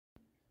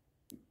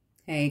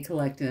Hey,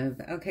 collective.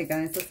 Okay,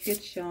 guys, let's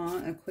get y'all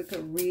a quick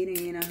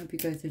reading. I hope you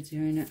guys are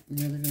doing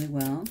really, really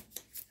well.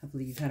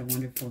 Hopefully you've had a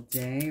wonderful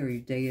day, or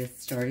your day is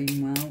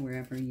starting well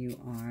wherever you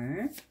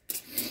are.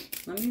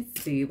 Let me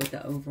see what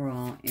the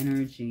overall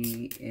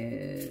energy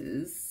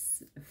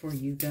is for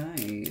you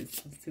guys.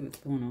 Let's see what's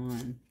going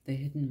on. The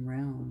hidden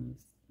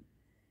realms.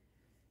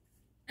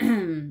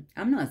 I'm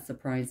not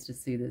surprised to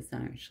see this,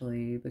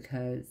 actually,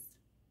 because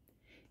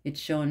it's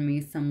showing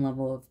me some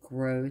level of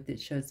growth. It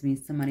shows me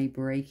somebody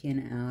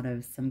breaking out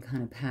of some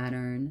kind of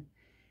pattern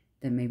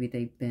that maybe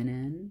they've been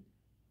in.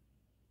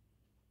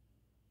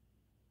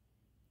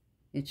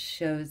 It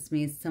shows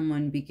me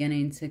someone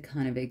beginning to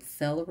kind of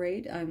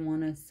accelerate. I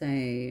want to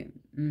say,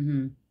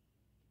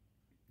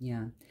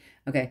 yeah.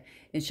 Okay.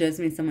 It shows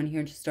me someone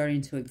here just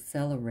starting to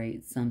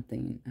accelerate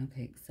something.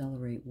 Okay,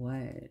 accelerate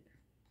what?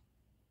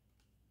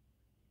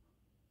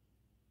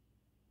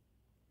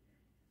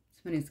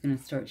 Somebody's going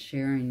to start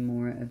sharing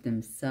more of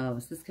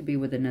themselves. This could be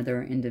with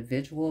another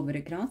individual, but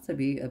it could also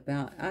be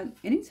about,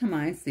 anytime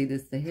I see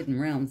this, the hidden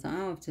realms,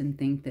 I often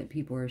think that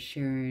people are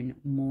sharing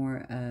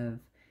more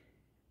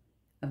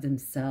of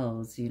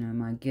themselves, you know,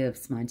 my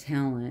gifts, my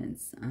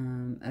talents,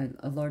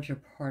 a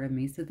larger part of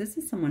me. So this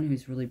is someone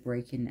who's really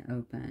breaking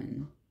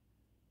open.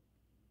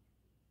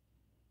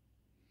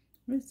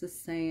 What is this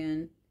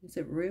saying? Is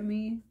it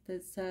Rumi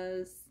that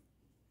says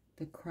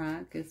the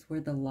crack is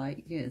where the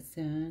light gets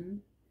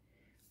in?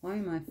 Why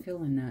am I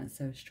feeling that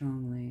so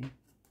strongly?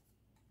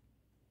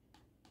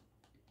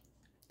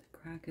 The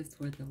crack is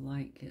where the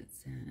light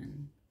gets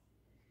in.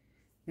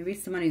 Maybe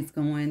somebody's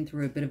going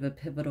through a bit of a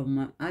pivotal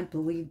moment. I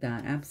believe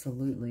that,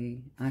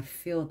 absolutely. I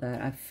feel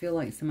that. I feel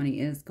like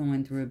somebody is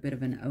going through a bit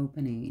of an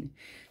opening.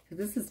 So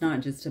this is not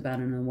just about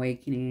an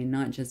awakening,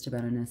 not just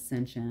about an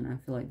ascension. I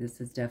feel like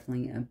this is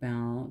definitely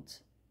about,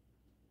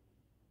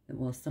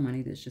 well,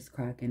 somebody that's just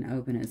cracking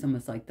open. It's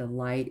almost like the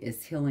light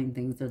is healing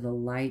things, or the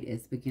light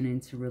is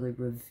beginning to really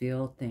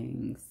reveal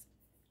things.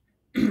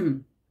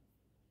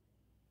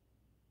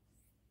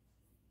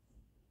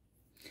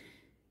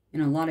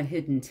 And a lot of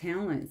hidden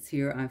talents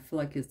here, I feel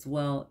like as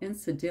well.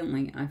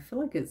 Incidentally, I feel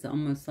like it's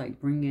almost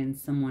like bringing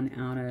someone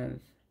out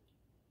of,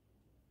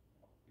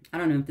 I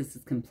don't know if this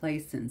is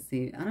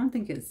complacency. I don't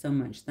think it's so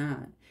much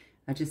that.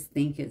 I just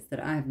think it's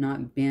that I have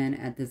not been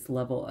at this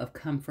level of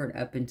comfort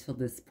up until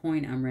this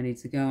point. I'm ready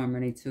to go. I'm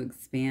ready to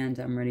expand.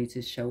 I'm ready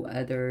to show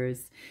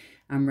others.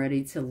 I'm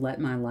ready to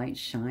let my light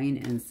shine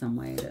in some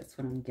way. That's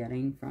what I'm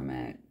getting from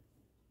it.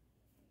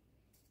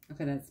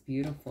 Okay, that's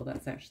beautiful.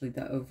 That's actually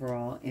the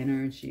overall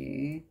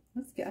energy.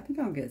 Let's get, I think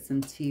I'll get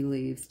some tea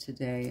leaves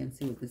today and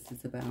see what this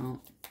is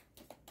about.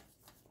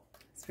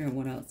 Spirit,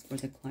 what else for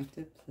the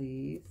collective,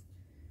 please?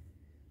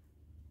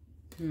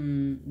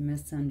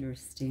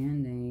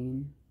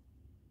 Misunderstanding.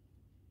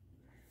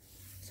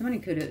 Somebody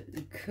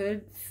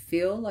could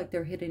feel like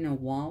they're hitting a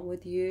wall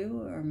with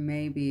you, or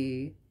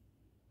maybe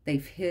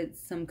they've hit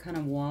some kind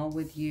of wall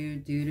with you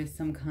due to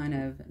some kind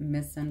of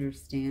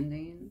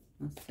misunderstanding.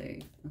 Let's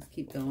see. Let's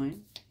keep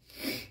going.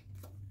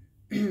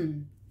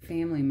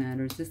 Family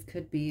matters. This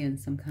could be in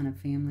some kind of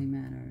family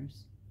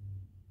matters.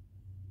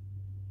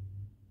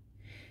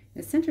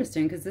 It's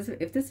interesting because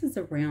if this is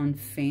around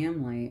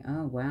family,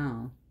 oh,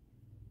 wow.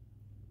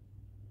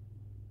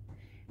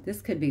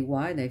 This could be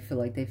why they feel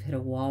like they've hit a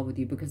wall with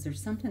you, because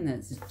there's something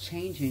that's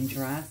changing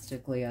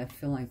drastically, I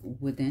feel like,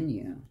 within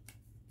you.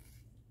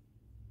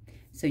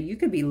 So you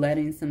could be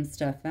letting some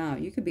stuff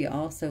out. You could be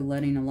also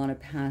letting a lot of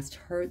past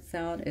hurts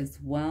out as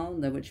well,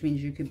 which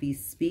means you could be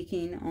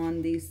speaking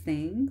on these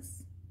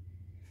things.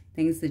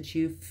 Things that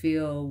you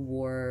feel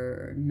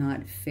were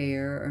not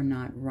fair or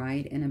not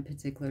right in a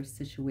particular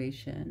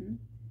situation.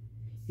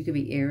 You could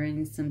be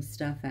airing some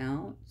stuff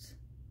out.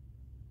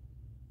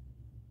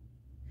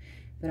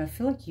 But I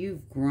feel like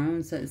you've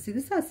grown. So, see,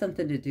 this has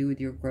something to do with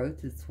your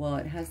growth as well.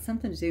 It has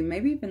something to do,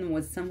 maybe even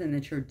with something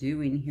that you're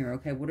doing here.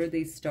 Okay, what are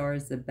these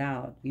stars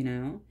about, you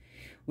know?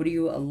 What are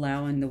you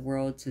allowing the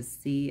world to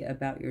see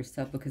about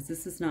yourself? Because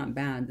this is not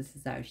bad. This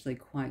is actually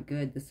quite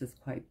good. This is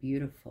quite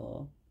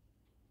beautiful.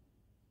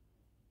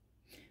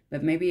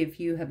 But maybe if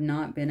you have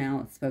not been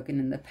outspoken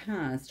in the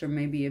past, or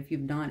maybe if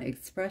you've not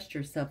expressed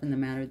yourself in the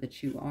manner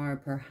that you are,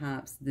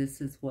 perhaps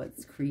this is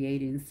what's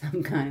creating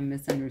some kind of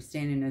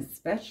misunderstanding,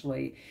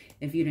 especially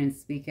if you didn't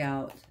speak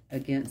out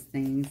against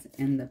things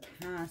in the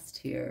past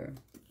here.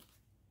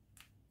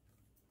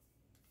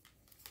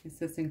 It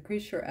says,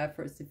 increase your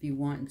efforts if you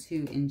want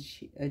to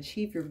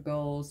achieve your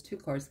goals. 2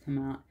 cards come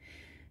out.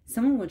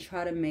 Someone will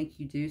try to make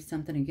you do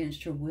something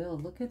against your will.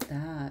 Look at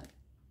that.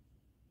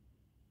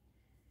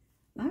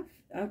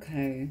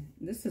 Okay,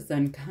 this is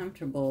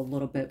uncomfortable a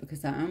little bit,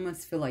 because I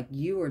almost feel like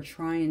you are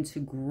trying to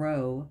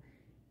grow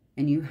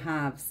and you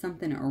have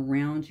something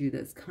around you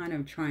that's kind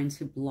of trying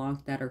to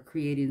block that, or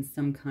creating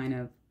some kind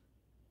of,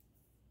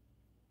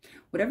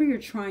 whatever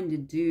you're trying to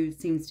do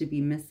seems to be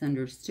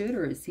misunderstood,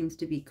 or it seems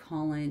to be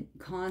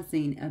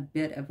causing a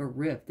bit of a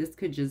rift. This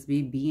could just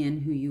be being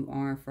who you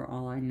are, for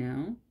all I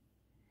know.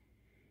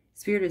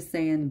 Spirit is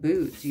saying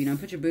boots, you know,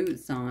 put your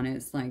boots on.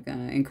 It's like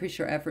increase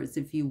your efforts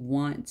if you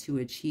want to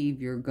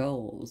achieve your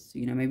goals.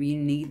 You know, maybe you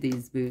need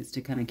these boots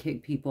to kind of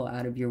kick people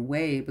out of your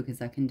way,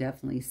 because I can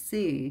definitely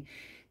see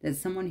that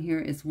someone here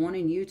is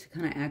wanting you to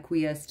kind of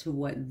acquiesce to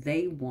what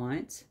they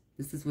want.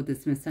 This is what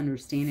this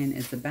misunderstanding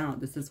is about.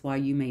 This is why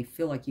you may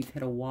feel like you've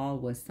hit a wall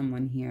with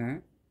someone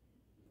here.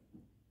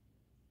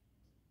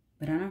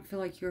 But I don't feel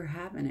like you're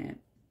having it.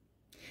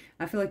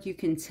 I feel like you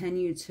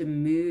continue to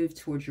move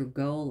towards your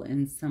goal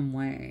in some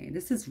way.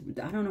 This is,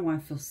 I don't know why I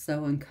feel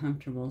so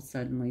uncomfortable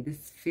suddenly.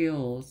 This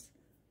feels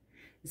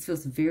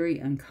very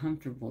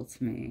uncomfortable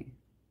to me.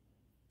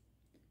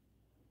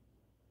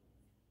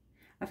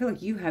 I feel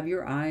like you have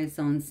your eyes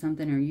on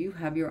something, or you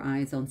have your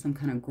eyes on some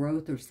kind of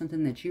growth or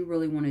something that you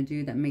really want to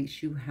do that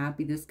makes you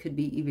happy. This could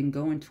be even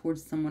going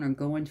towards someone or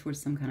going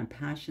towards some kind of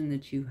passion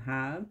that you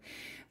have.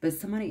 But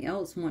somebody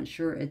else wants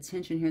your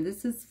attention here.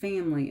 This is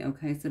family,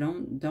 okay? So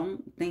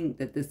don't think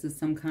that this is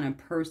some kind of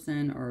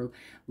person or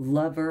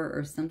lover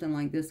or something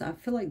like this. I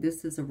feel like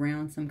this is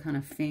around some kind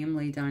of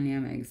family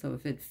dynamic. So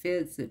if it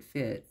fits, it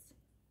fits.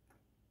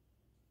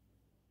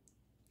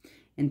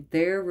 And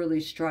they're really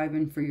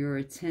striving for your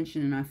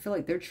attention. And I feel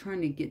like they're trying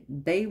to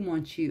get, they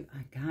want you. Oh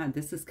God,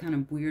 this is kind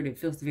of weird. It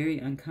feels very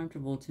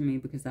uncomfortable to me,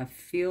 because I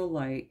feel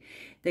like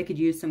they could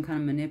use some kind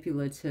of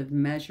manipulative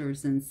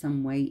measures in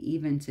some way,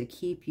 even to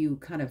keep you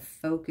kind of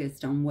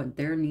focused on what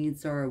their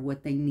needs are or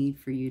what they need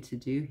for you to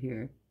do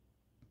here.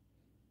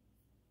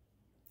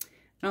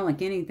 I don't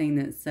like anything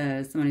that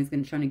says somebody's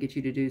going to try to get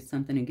you to do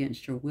something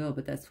against your will,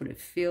 but that's what it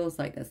feels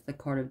like. That's the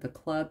card of the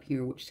club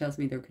here, which tells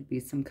me there could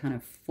be some kind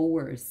of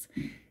force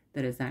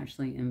that is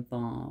actually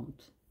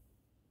involved.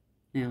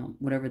 Now,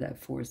 whatever that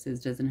force is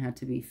doesn't have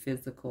to be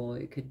physical.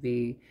 It could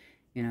be,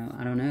 you know,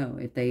 I don't know,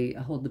 if they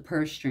hold the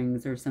purse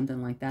strings or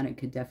something like that, it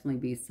could definitely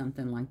be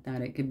something like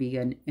that. It could be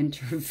an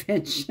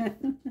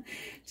intervention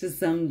to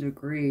some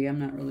degree. I'm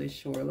not really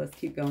sure. Let's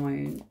keep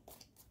going.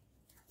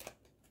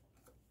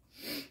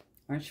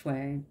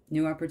 Archway,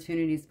 new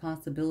opportunities,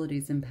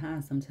 possibilities, and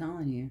paths. I'm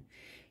telling you.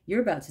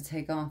 You're about to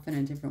take off in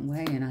a different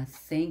way, and I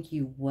think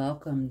you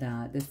welcome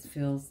that. This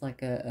feels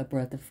like a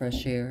breath of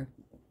fresh air.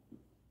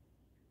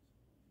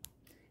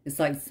 It's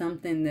like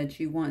something that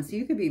you want. So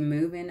you could be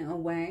moving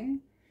away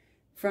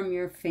from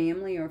your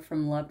family or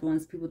from loved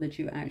ones, people that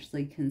you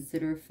actually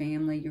consider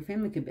family. Your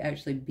family could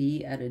actually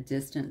be at a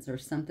distance or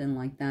something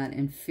like that,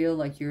 and feel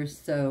like you're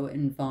so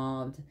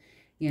involved,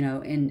 you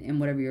know, in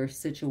whatever your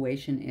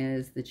situation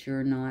is, that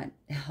you're not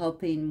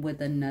helping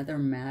with another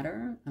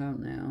matter. I don't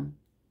know.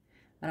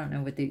 I don't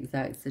know what the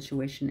exact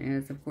situation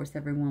is. Of course,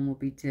 everyone will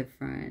be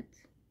different.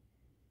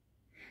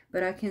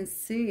 But I can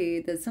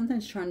see that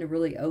something's trying to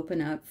really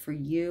open up for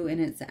you,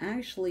 and it's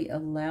actually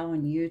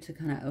allowing you to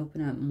kind of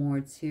open up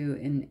more too,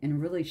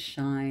 and really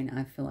shine,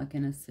 I feel like,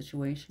 in a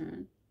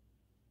situation.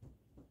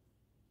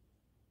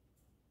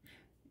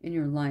 In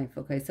your life,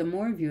 okay? So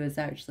more of you is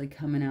actually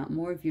coming out.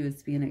 More of you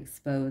is being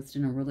exposed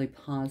in a really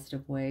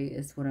positive way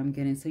is what I'm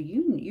getting. So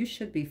you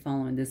should be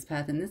following this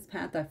path. And this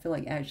path, I feel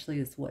like, actually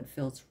is what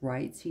feels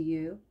right to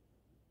you.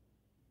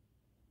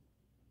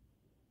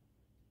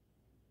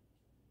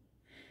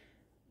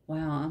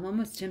 Wow, I'm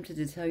almost tempted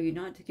to tell you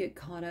not to get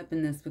caught up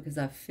in this, because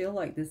I feel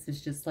like this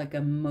is just like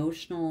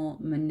emotional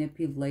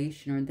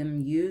manipulation, or them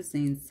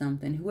using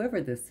something,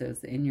 whoever this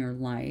is in your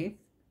life,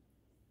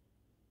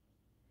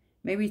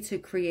 maybe to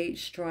create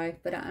strife.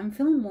 But I'm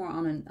feeling more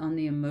on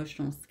the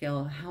emotional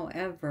scale.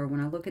 However, when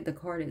I look at the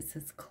card, it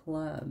says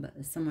club.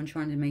 Someone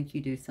trying to make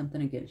you do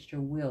something against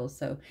your will.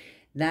 So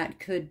that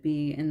could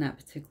be in that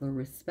particular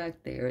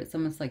respect there. It's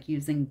almost like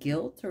using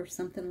guilt or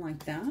something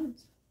like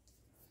that.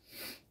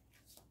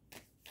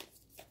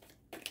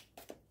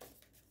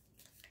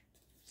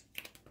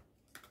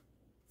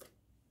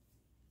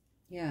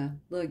 Yeah,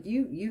 look,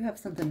 you have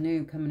something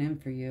new coming in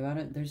for you.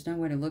 There's no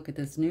way to look at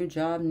this. New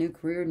job, new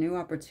career, new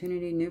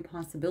opportunity, new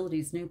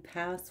possibilities, new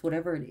paths,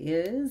 whatever it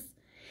is.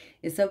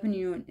 It's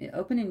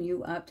opening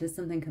you up to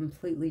something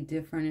completely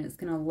different. And it's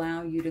going to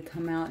allow you to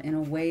come out in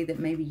a way that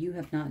maybe you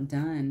have not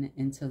done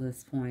until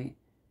this point.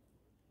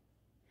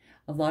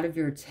 A lot of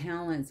your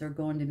talents are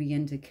going to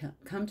begin to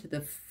come to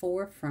the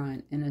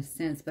forefront in a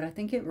sense. But I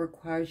think it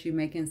requires you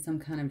making some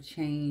kind of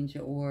change,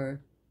 or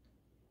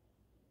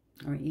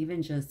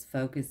even just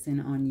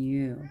focusing on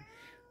you.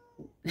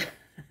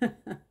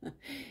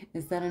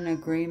 Is that an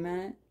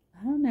agreement?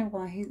 I don't know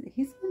why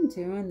he's been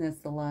doing this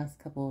the last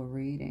couple of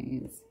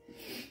readings.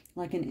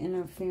 Like an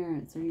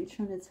interference. Are you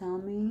trying to tell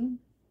me?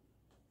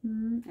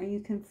 Are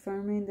you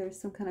confirming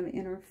there's some kind of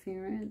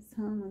interference,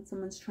 when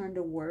someone's trying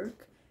to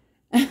work?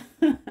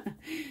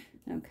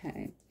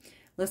 Okay.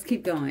 Let's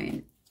keep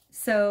going.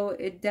 So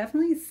it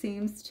definitely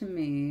seems to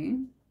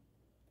me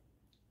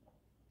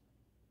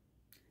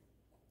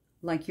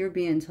like you're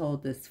being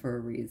told this for a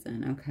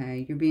reason,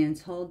 okay? You're being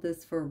told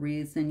this for a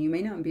reason. You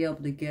may not be able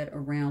to get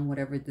around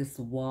whatever this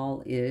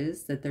wall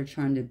is that they're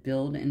trying to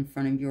build in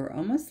front of you, or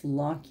almost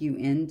lock you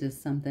into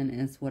something,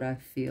 is what I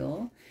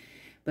feel.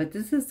 But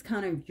this is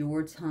kind of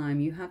your time.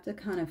 You have to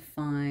kind of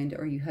find,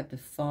 or you have to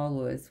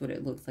follow, is what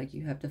it looks like.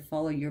 You have to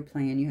follow your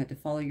plan. You have to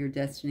follow your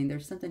destiny.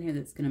 There's something here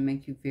that's going to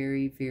make you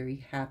very,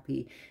 very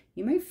happy.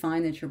 You may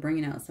find that you're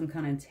bringing out some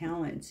kind of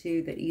talent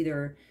too that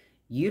either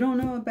you don't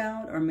know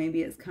about, or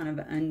maybe it's kind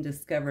of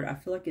undiscovered. I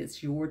feel like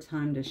it's your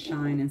time to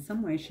shine in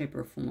some way, shape,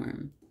 or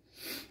form.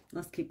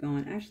 Let's keep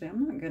going. Actually, I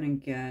don't think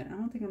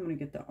I'm going to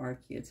get the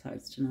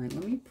archetypes tonight.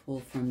 Let me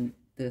pull from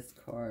this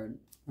card,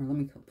 or let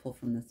me pull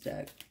from this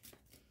deck.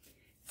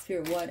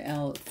 Spirit, what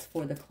else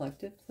for the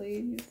collective,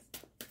 please?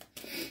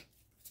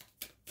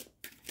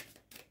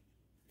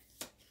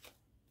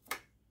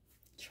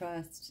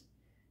 Trust.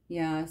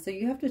 Yeah, so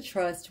you have to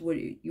trust what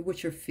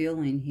you're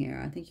feeling here.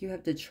 I think you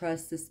have to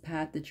trust this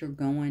path that you're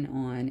going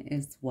on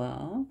as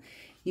well.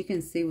 You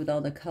can see with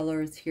all the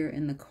colors here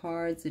in the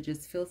cards, it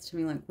just feels to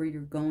me like where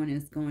you're going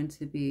is going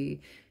to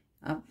be,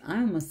 I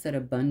almost said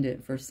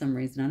abundant for some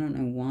reason. I don't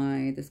know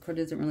why. This card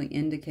doesn't really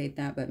indicate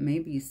that, but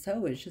maybe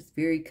so. It's just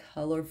very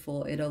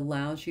colorful. It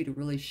allows you to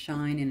really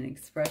shine and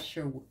express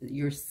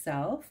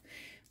yourself,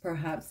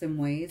 perhaps in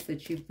ways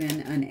that you've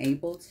been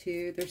unable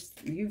to.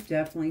 You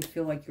definitely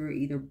feel like you're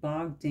either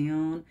bogged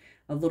down,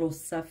 a little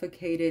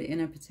suffocated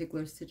in a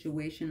particular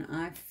situation.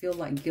 I feel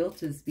like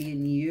guilt is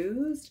being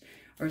used,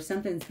 or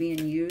something's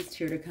being used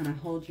here to kind of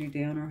hold you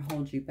down or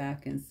hold you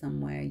back in some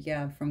way.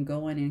 Yeah, from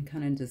going and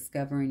kind of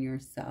discovering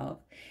yourself,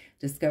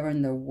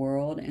 discovering the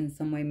world in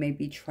some way,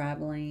 maybe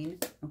traveling,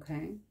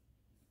 okay?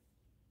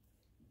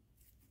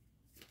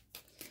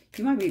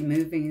 You might be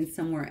moving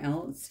somewhere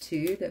else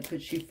too that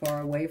puts you far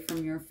away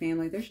from your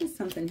family. There's just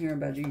something here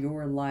about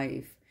your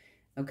life,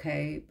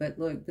 okay? But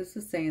look, this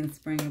is saying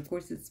spring. Of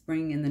course, it's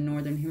spring in the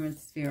northern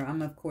hemisphere.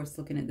 I'm, of course,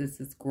 looking at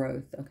this as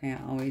growth, okay?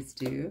 I always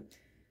do.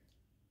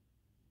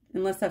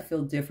 Unless I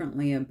feel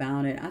differently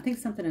about it. I think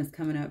something is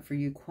coming up for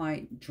you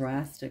quite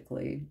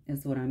drastically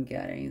is what I'm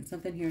getting.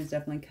 Something here is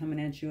definitely coming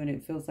at you, and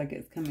it feels like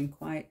it's coming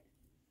quite...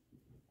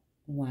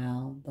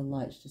 Wow, the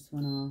lights just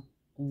went off.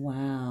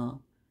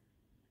 Wow.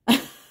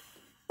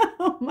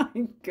 Oh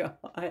my God.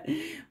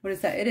 What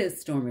is that? It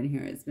is storming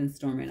here. It's been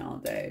storming all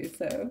day,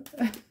 so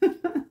I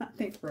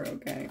think we're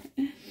okay.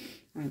 All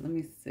right, let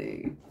me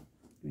see.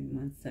 Give me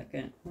 1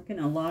 second. We're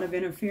getting a lot of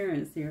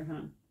interference here,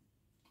 huh?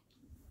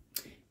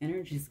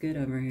 Energy's good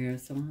over here,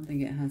 so I don't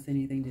think it has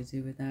anything to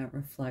do with that.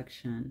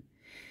 Reflection.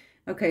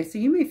 Okay, so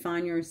you may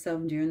find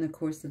yourself during the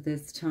course of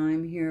this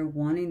time here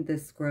wanting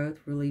this growth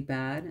really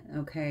bad,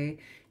 okay?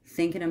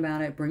 Thinking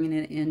about it, bringing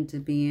it into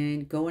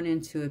being, going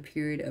into a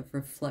period of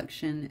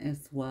reflection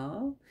as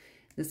well.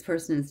 This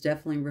person is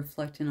definitely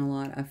reflecting a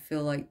lot. I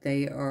feel like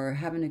they are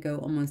having to go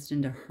almost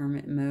into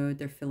hermit mode.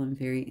 They're feeling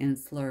very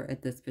insular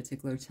at this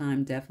particular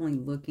time, definitely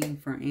looking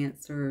for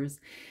answers.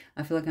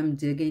 I feel like I'm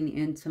digging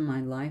into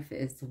my life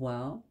as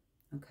well,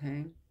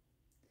 okay?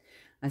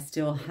 I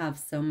still have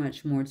so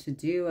much more to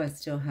do. I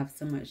still have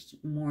so much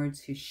more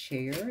to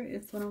share,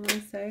 is what I want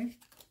to say.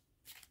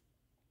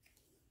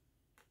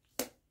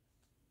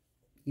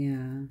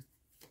 Yeah.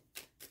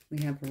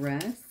 We have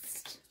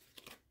rest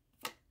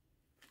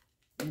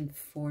and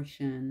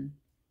fortune.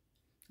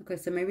 Okay,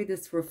 so maybe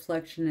this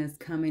reflection is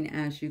coming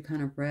as you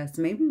kind of rest.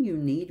 Maybe you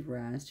need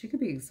rest. You could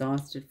be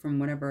exhausted from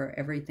whatever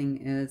everything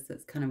is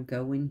that's kind of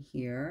going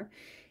here.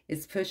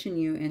 It's pushing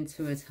you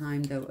into a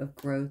time, though, of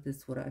growth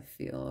is what I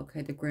feel.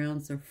 Okay, the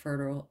grounds are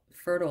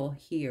fertile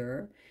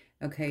here.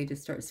 Okay, to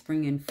start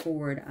springing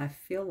forward. I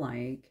feel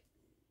like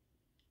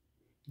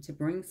to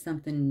bring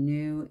something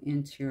new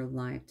into your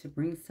life, to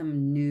bring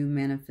some new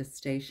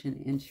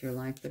manifestation into your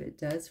life, but it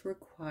does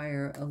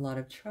require a lot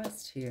of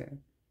trust here.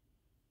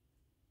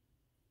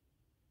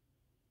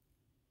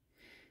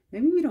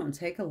 Maybe you don't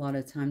take a lot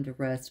of time to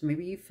rest.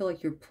 Maybe you feel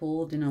like you're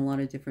pulled in a lot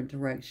of different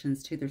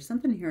directions too. There's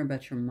something here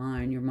about your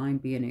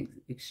mind being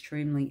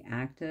extremely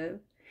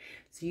active.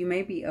 So you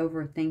may be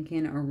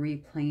overthinking or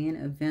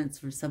replaying events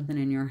for something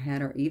in your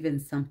head, or even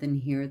something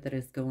here that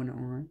is going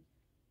on.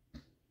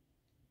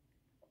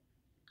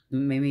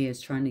 Maybe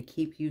it's trying to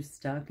keep you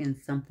stuck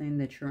in something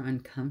that you're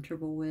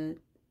uncomfortable with.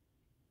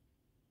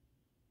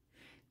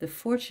 The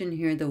fortune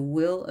here, the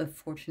wheel of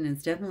fortune,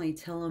 is definitely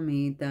telling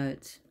me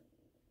that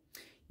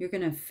you're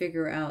going to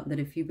figure out that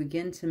if you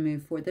begin to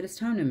move forward, that it's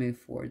time to move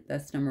forward.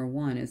 That's number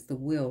one, is the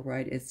will,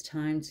 right? It's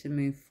time to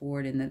move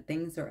forward, and that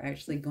things are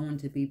actually going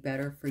to be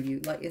better for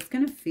you. Like, it's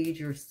going to feed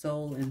your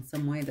soul in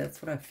some way.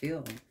 That's what I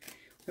feel.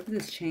 Whatever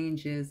this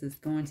change is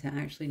going to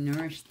actually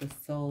nourish the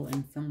soul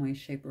in some way,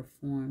 shape, or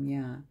form.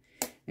 Yeah.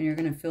 And you're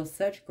going to feel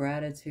such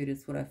gratitude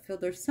is what I feel.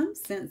 There's some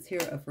sense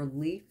here of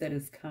relief that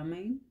is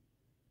coming.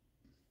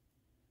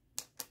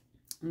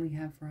 And we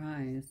have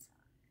rise.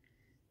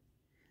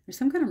 There's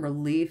some kind of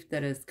relief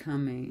that is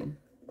coming.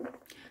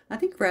 I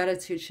think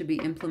gratitude should be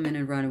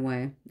implemented right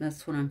away.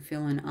 That's what I'm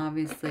feeling.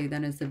 Obviously,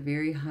 that is a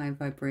very high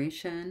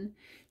vibration.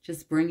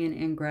 Just bringing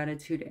in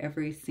gratitude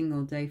every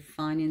single day,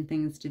 finding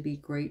things to be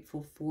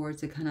grateful for,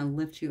 to kind of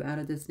lift you out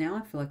of this. Now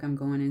I feel like I'm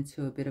going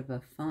into a bit of a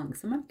funk.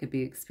 Somebody could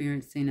be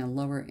experiencing a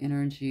lower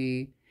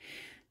energy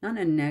Not in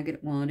a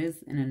negative, well, it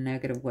is in a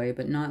negative way,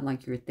 but not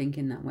like you're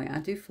thinking that way. I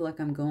do feel like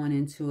I'm going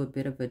into a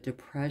bit of a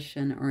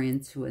depression or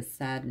into a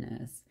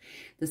sadness.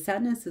 The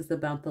sadness is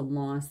about the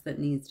loss that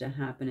needs to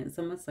happen. It's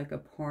almost like a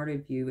part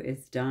of you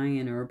is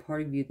dying, or a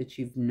part of you that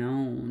you've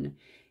known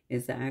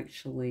is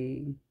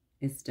actually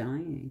is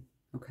dying.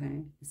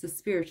 Okay, it's a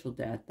spiritual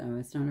death, though.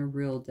 It's not a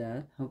real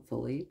death,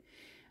 hopefully.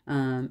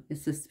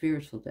 It's a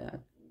spiritual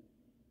death.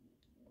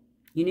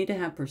 You need to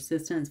have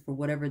persistence for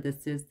whatever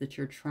this is that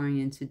you're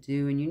trying to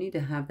do. And you need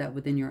to have that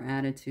within your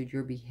attitude,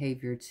 your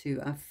behavior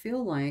too. I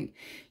feel like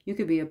you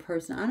could be a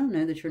person, I don't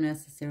know that you're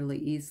necessarily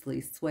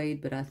easily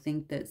swayed, but I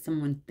think that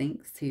someone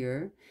thinks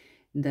here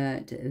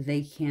that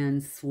they can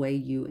sway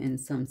you in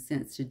some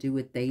sense to do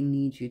what they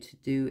need you to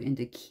do and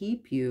to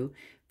keep you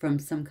from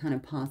some kind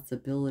of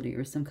possibility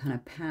or some kind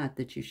of path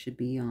that you should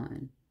be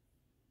on.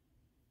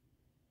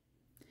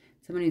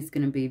 Somebody's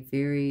going to be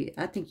very,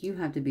 I think you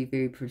have to be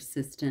very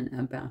persistent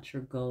about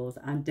your goals.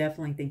 I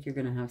definitely think you're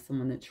going to have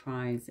someone that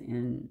tries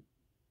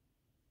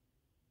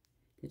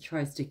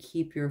to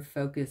keep your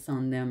focus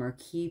on them or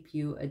keep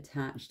you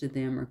attached to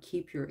them or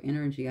keep your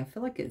energy. I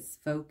feel like it's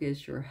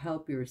focus, your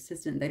help, your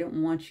assistant. They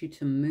don't want you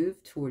to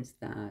move towards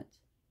that.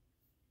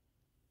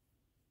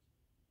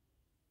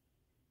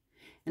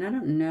 And I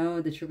don't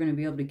know that you're going to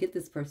be able to get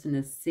this person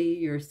to see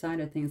your side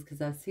of things,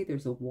 because I see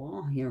there's a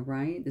wall here,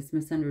 right? This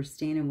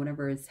misunderstanding,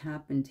 whatever has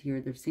happened here,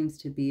 there seems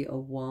to be a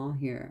wall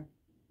here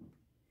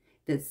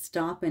that's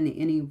stopping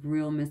any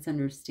real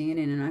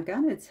misunderstanding. And I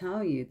got to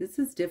tell you, this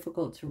is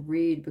difficult to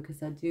read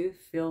because I do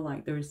feel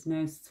like there's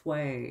no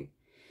sway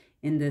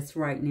in this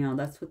right now.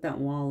 That's what that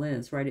wall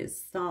is, right? It's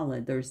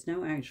solid. There's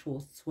no actual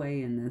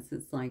sway in this.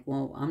 It's like,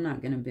 well, I'm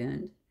not going to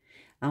bend.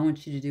 I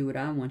want you to do what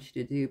I want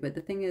you to do. But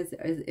the thing is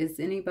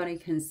anybody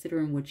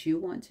considering what you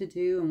want to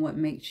do and what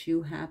makes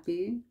you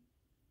happy?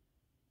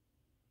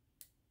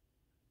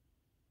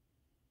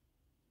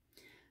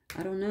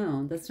 I don't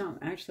know. That's not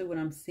actually what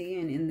I'm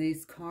seeing in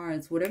these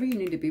cards. Whatever you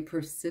need to be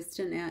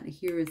persistent at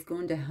here is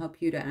going to help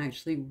you to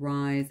actually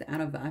rise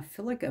out of, I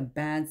feel like, a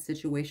bad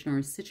situation or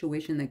a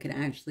situation that could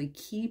actually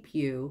keep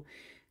you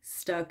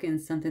stuck in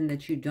something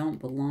that you don't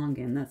belong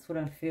in. That's what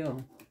I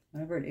feel.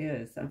 Whatever it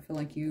is, I feel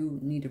like you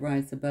need to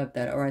rise above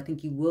that, or I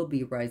think you will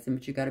be rising,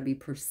 but you got to be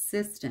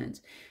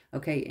persistent,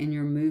 okay, in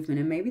your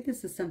movement. And maybe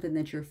this is something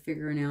that you're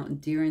figuring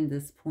out during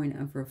this point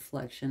of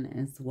reflection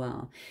as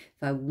well.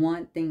 If I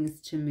want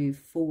things to move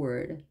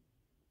forward,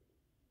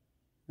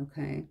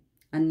 okay,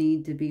 I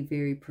need to be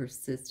very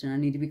persistent. I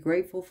need to be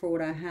grateful for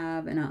what I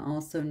have, and I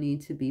also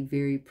need to be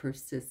very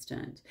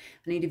persistent.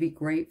 I need to be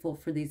grateful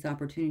for these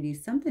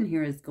opportunities. Something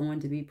here is going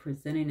to be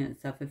presenting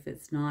itself if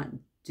it's not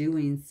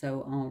doing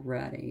so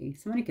already.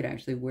 Somebody could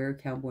actually wear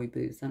cowboy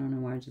boots. I don't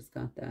know why I just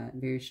got that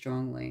very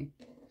strongly.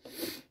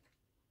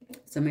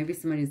 So maybe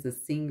somebody's a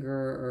singer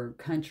or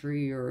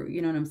country, or,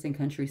 you know what I'm saying,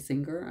 country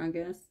singer, I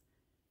guess.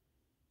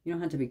 You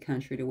don't have to be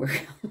country to wear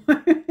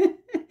cowboy.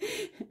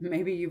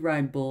 Maybe you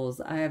ride bulls.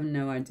 I have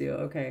no idea.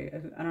 Okay,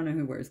 I don't know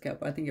who wears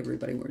cowboy. I think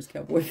everybody wears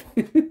cowboy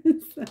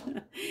boots.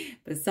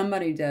 But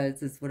somebody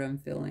does, is what I'm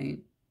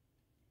feeling.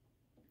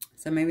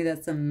 So maybe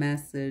that's a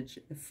message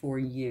for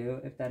you,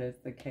 if that is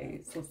the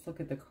case. Let's look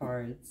at the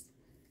cards.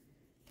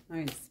 All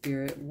right,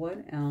 Spirit,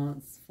 what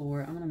else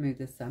for... I'm going to move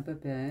this up a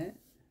bit.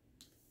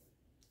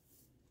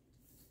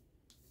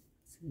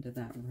 Listen to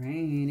that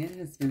rain. It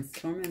has been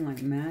storming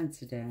like mad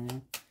today.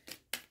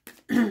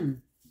 All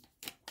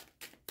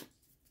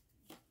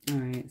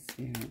right,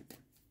 Spirit.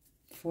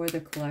 For the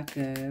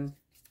collective,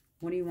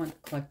 what do you want the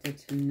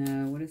collective to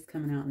know? What is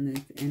coming out in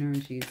these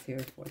energies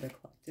here for the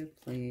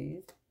collective,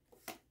 please?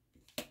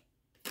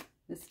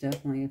 It's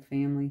definitely a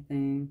family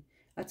thing.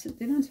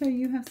 Didn't I tell you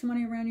you have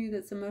somebody around you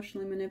that's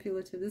emotionally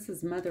manipulative? This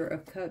is Mother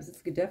of Cups.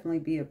 This could definitely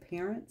be a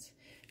parent.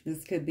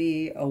 This could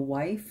be a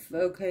wife,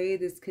 okay?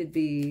 This could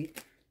be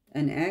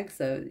an ex.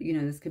 So, you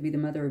know, this could be the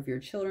mother of your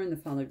children, the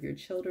father of your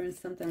children,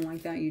 something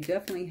like that. You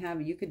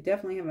could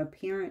definitely have a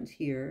parent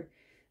here,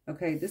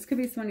 okay? This could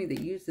be somebody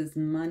that uses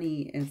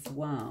money as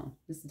well.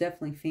 This is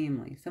definitely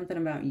family. Something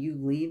about you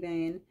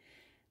leaving.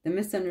 The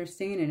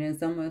misunderstanding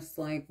is almost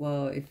like,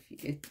 well,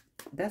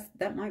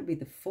 that might be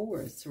the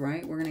force,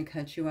 right? We're going to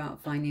cut you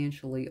out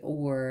financially,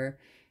 or,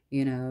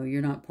 you know,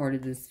 you're not part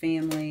of this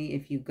family.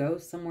 If you go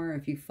somewhere,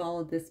 if you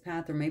follow this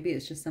path, or maybe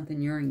it's just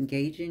something you're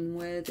engaging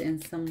with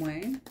in some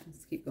way.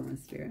 Let's keep going,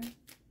 Spirit.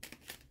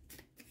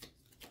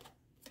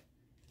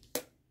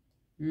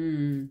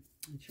 You're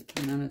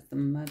coming out as the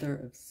Mother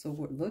of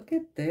Swords. Look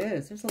at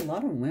this. There's a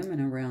lot of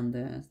women around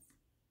this.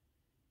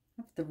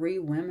 I have 3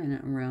 women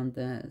around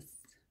this.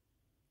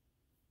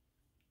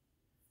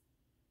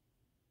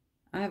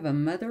 I have a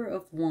Mother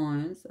of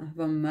Wands. I have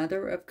a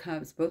Mother of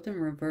Cups, both in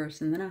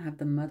reverse. And then I have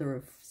the Mother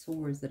of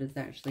Swords that is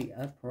actually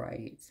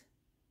upright.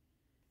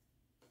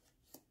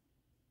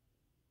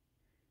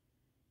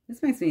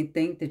 This makes me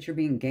think that you're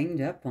being ganged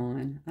up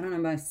on. I don't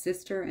know, by a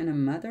sister and a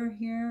mother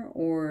here,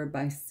 or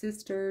by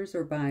sisters,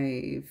 or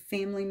by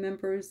family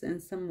members in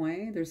some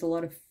way. There's a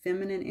lot of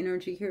feminine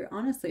energy here.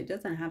 Honestly, it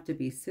doesn't have to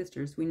be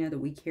sisters. We know that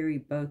we carry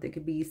both. It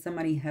could be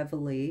somebody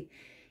heavily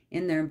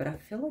in there, but I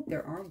feel like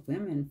there are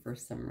women for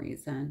some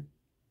reason.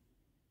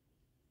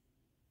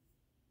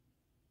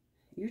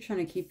 You're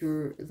trying to keep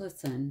your,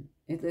 listen,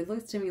 it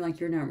looks to me like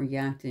you're not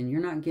reacting.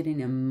 You're not getting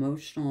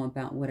emotional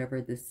about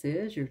whatever this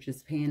is. You're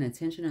just paying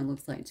attention, it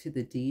looks like, to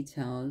the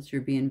details.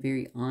 You're being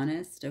very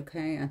honest,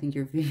 okay? I think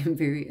you're being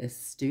very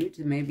astute,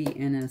 maybe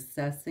in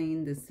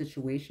assessing the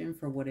situation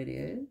for what it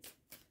is.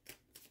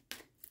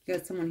 You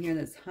got someone here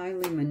that's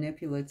highly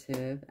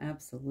manipulative,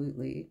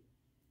 absolutely.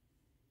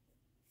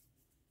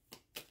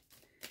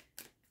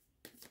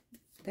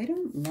 They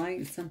don't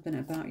like something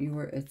about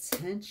your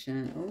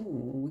attention.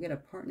 Oh, we got a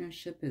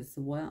partnership as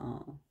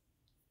well.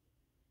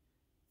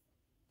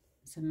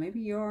 So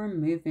maybe you are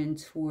moving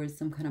towards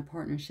some kind of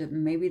partnership.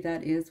 Maybe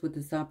that is what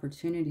this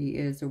opportunity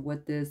is, or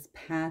what this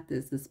path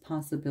is, this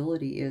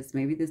possibility is.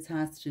 Maybe this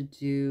has to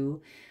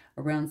do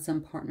around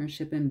some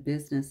partnership in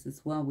business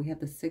as well. We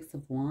have the Six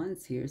of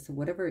Wands here. So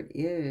whatever it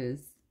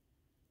is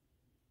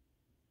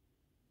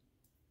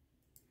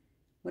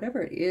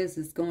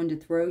going to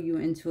throw you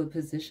into a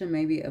position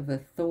maybe of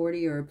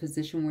authority, or a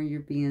position where you're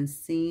being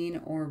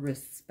seen or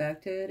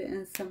respected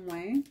in some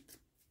way.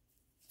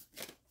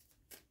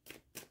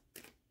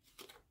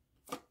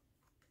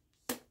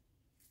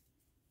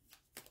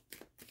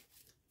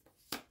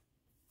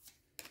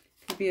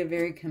 Could be a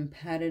very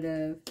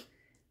competitive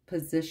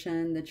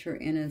position that you're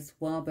in as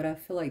well, but I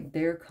feel like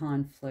their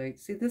conflict.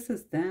 See, this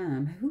is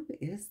them. Who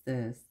is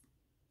this?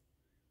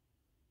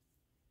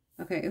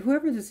 Okay,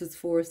 whoever this is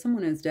for,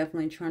 someone is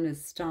definitely trying to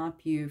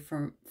stop you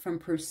from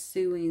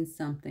pursuing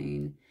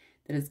something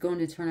that is going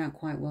to turn out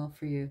quite well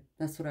for you.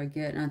 That's what I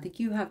get. And I think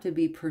you have to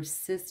be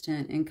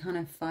persistent in kind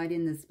of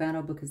fighting this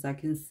battle, because I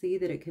can see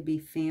that it could be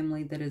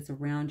family that is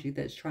around you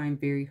that's trying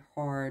very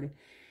hard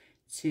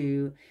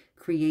to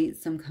create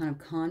some kind of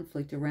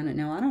conflict around it.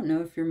 Now, I don't know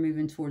if you're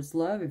moving towards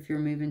love, if you're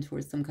moving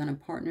towards some kind of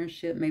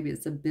partnership. Maybe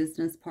it's a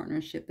business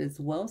partnership as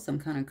well, some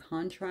kind of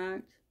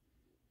contract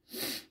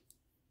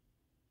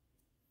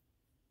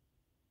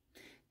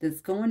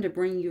that's going to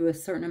bring you a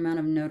certain amount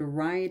of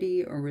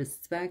notoriety or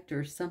respect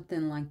or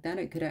something like that.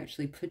 It could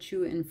actually put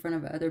you in front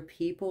of other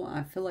people.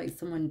 I feel like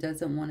someone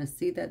doesn't want to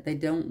see that. They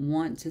don't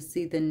want to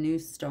see the new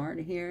start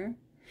here.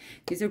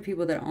 These are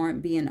people that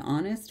aren't being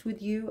honest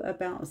with you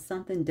about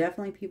something.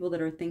 Definitely people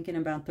that are thinking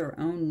about their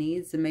own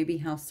needs and maybe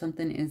how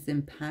something is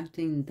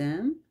impacting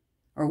them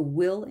or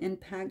will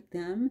impact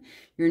them.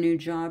 Your new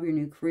job, your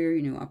new career,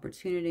 your new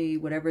opportunity,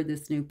 whatever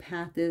this new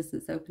path is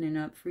that's opening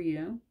up for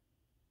you.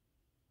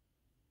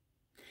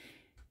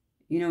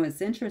 You know,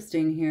 it's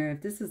interesting here,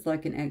 if this is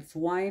like an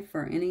ex-wife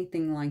or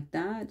anything like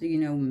that, you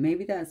know,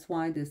 maybe that's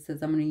why this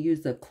says, I'm going to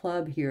use a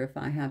club here if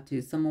I have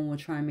to. Someone will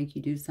try and make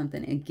you do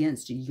something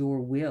against your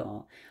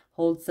will.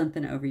 Hold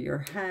something over your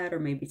head, or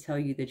maybe tell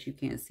you that you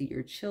can't see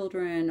your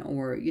children,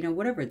 or, you know,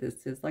 whatever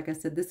this is. Like I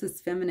said, this is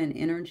feminine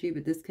energy,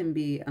 but this can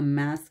be a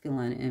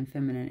masculine and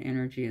feminine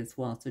energy as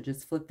well. So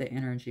just flip the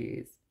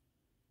energies.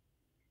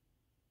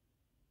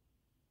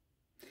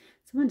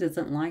 Someone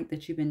doesn't like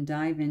that you've been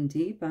diving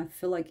deep, I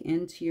feel like,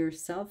 into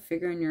yourself,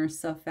 figuring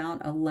yourself out,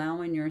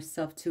 allowing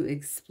yourself to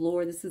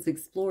explore. This is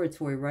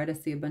exploratory, right? I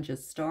see a bunch of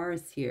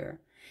stars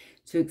here.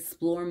 To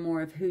explore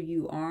more of who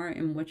you are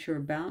and what you're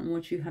about and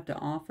what you have to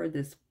offer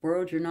this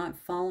world. You're not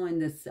following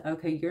this,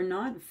 okay, you're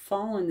not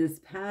following this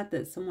path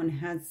that someone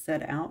has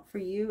set out for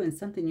you, and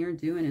something you're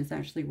doing is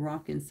actually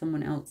rocking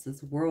someone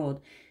else's world.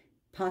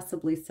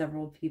 Possibly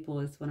several people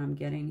is what I'm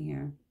getting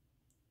here.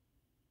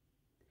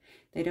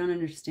 They don't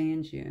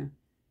understand you.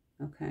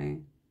 Okay.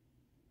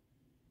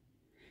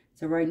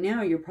 So right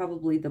now, you're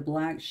probably the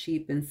black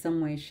sheep in some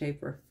way,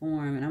 shape, or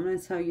form. And I'm going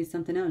to tell you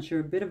something else.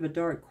 You're a bit of a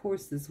dark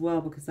horse as well,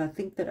 because I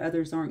think that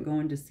others aren't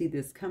going to see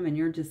this coming.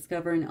 You're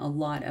discovering a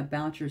lot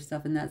about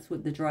yourself, and that's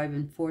what the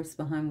driving force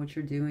behind what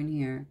you're doing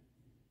here.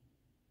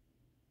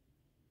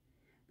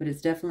 But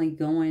it's definitely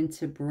going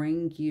to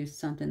bring you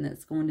something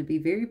that's going to be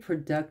very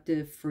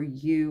productive for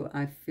you,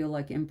 I feel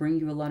like, and bring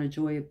you a lot of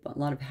joy, a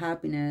lot of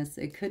happiness.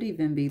 It could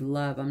even be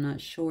love. I'm not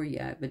sure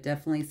yet, but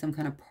definitely some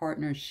kind of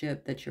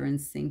partnership that you're in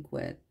sync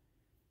with.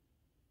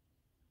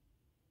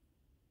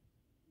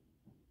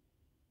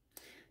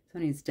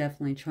 Somebody's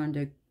definitely trying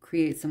to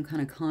create some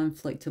kind of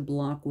conflict to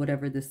block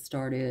whatever this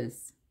start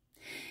is.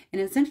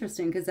 And it's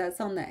interesting because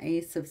that's on the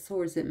Ace of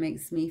Swords. It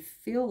makes me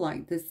feel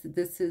like this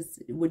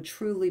would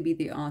truly be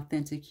the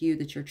authentic you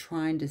that you're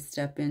trying to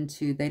step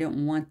into. They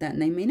don't want that.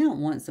 And they may not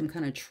want some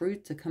kind of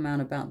truth to come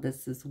out about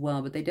this as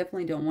well. But they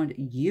definitely don't want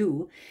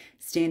you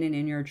standing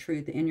in your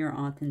truth, in your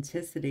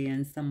authenticity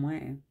in some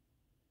way.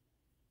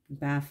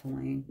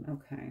 Baffling.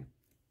 Okay.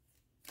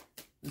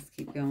 Let's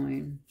keep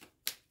going.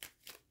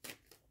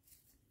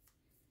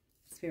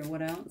 Spirit,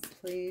 what else,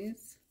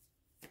 please?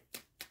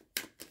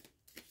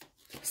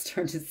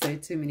 Start to say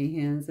too many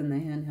hands in the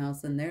hen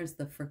house, and there's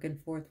the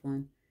frickin' fourth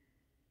one.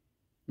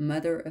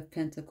 Mother of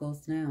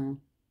Pentacles now.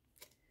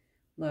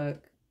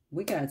 Look,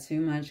 we got too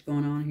much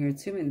going on here.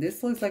 Too many.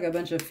 This looks like a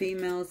bunch of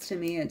females to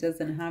me. It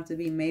doesn't have to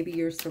be. Maybe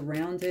you're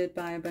surrounded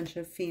by a bunch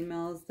of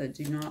females that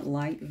do not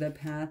like the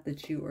path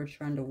that you are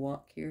trying to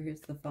walk here.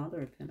 Here's the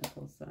Father of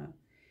Pentacles. So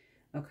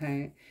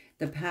Okay,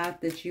 the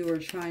path that you are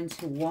trying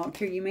to walk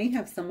here. You may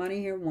have somebody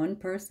here, one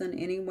person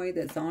anyway,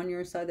 that's on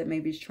your side that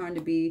maybe is trying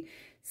to be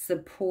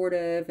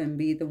supportive and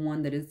be the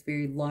one that is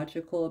very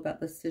logical about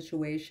the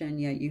situation,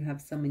 yet you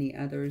have so many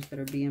others that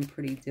are being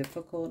pretty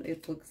difficult,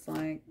 it looks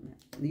like.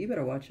 You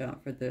better watch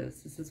out for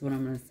this. This is what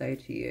I'm going to say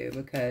to you,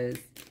 because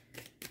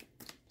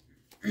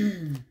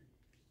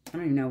I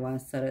don't even know why I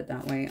said it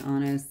that way,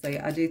 honestly.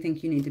 I do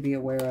think you need to be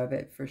aware of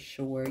it for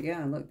sure.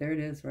 Yeah, look, there it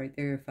is right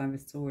there, Five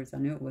of Swords. I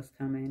knew it was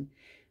coming.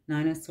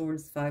 Nine of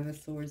Swords, Five of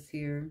Swords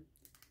here.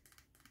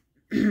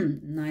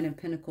 Nine of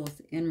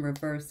Pentacles in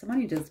reverse.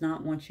 Somebody does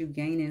not want you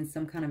gaining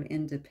some kind of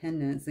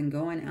independence and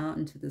going out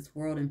into this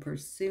world and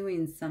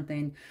pursuing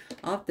something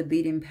off the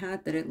beaten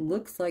path that it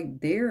looks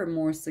like they're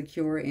more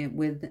secure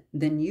with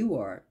than you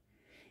are.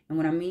 And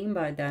what I mean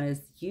by that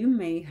is you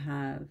may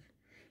have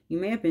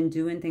been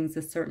doing things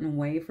a certain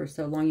way for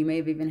so long. You may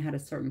have even had a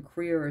certain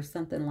career or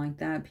something like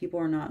that.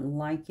 People are not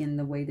liking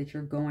the way that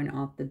you're going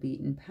off the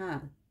beaten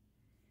path.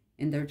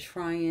 And they're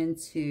trying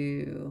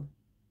to,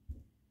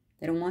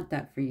 they don't want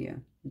that for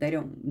you.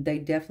 They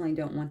definitely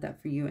don't want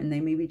that for you. And they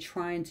may be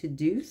trying to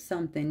do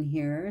something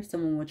here.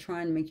 Someone will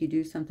try and make you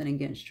do something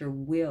against your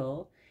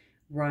will,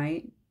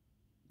 right?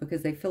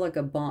 Because they feel like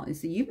a bond.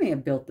 So you may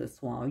have built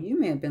this wall. You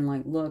may have been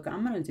like, look,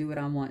 I'm going to do what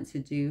I want to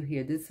do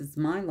here. This is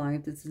my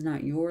life. This is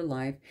not your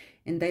life.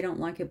 And they don't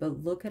like it.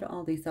 But look at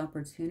all these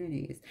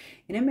opportunities.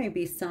 And it may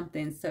be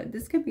something. So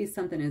this could be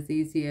something as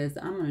easy as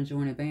I'm going to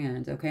join a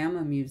band. Okay, I'm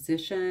a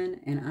musician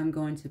and I'm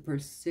going to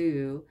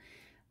pursue,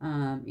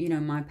 you know,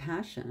 my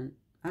passion.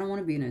 I don't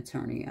want to be an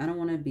attorney. I don't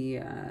want to be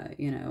a,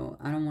 you know,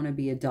 I don't want to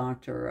be a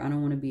doctor. I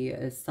don't want to be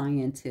a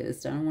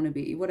scientist. I don't want to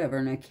be whatever,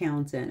 an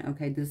accountant.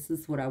 Okay, this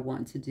is what I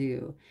want to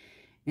do.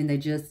 And they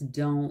just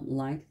don't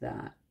like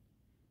that.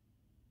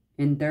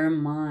 In their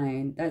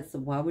mind, that's,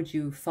 why would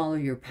you follow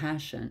your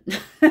passion?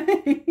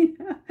 You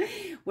know?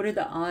 What are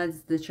the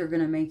odds that you're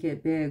going to make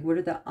it big? What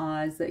are the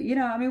odds that, you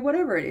know, I mean,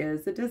 whatever it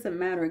is, it doesn't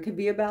matter. It could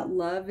be about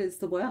love as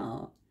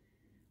well.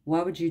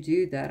 Why would you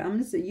do that? I'm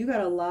just, you got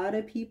a lot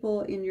of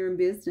people in your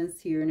business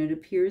here, and it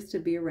appears to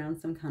be around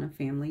some kind of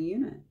family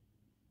unit.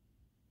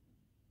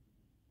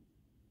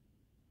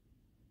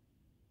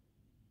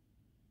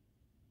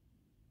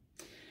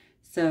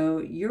 So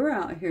you're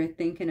out here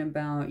thinking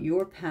about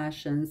your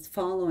passions,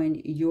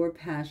 following your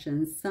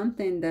passions,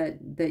 something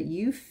that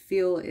you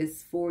feel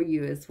is for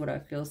you is what I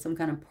feel. Some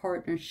kind of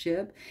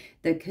partnership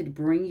that could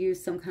bring you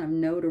some kind of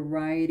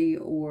notoriety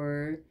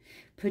or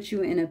put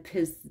you in a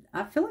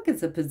I feel like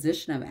it's a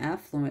position of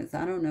affluence.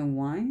 I don't know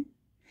why.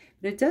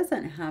 But it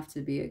doesn't have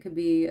to be. It could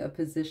be a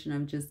position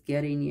of just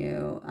getting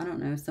you, I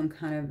don't know, some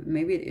kind of,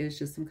 maybe it is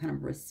just some kind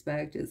of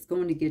respect. It's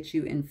going to get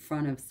you in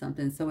front of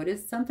something. So it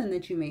is something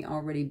that you may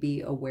already be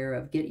aware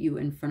of. Get you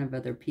in front of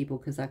other people,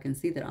 because I can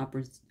see that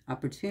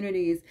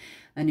opportunities,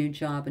 a new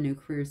job, a new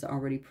career is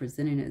already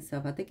presenting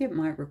itself. I think it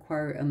might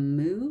require a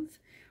move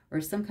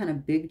or some kind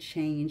of big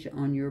change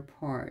on your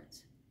part.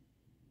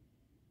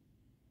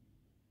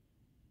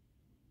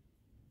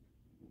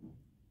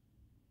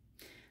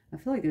 I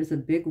feel like there's a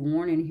big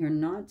warning here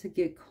not to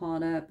get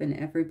caught up in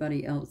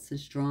everybody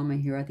else's drama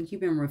here. I think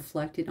you've been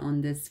reflecting on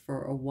this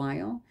for a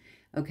while,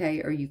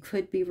 okay? Or you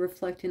could be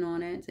reflecting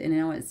on it, and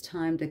now it's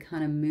time to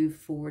kind of move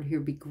forward here.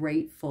 Be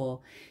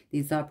grateful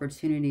these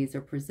opportunities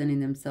are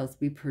presenting themselves.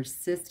 Be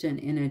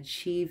persistent in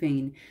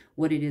achieving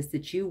what it is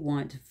that you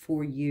want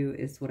for you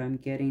is what I'm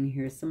getting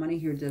here. Somebody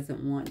here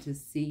doesn't want to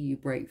see you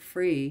break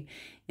free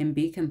and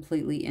be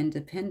completely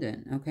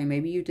independent, okay?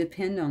 Maybe you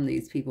depend on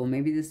these people.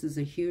 Maybe this is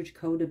a huge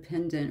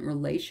codependent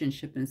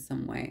relationship in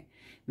some way.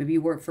 Maybe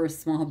you work for a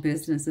small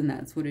business and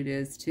that's what it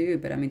is too.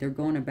 But I mean, they're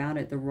going about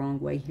it the wrong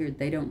way here.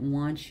 They don't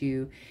want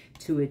you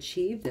to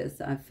achieve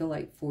this, I feel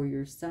like, for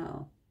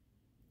yourself.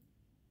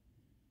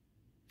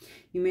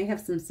 You may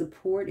have some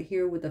support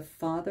here with a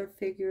father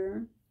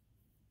figure.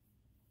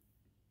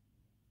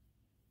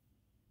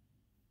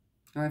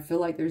 Or I feel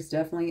like there's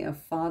definitely a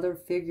father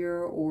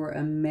figure or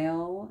a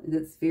male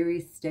that's very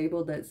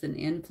stable, that's an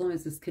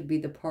influence. This could be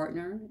the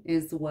partner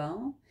as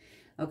well.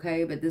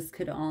 Okay, but this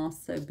could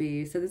also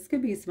be, so this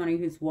could be somebody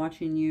who's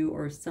watching you,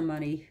 or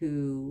somebody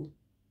who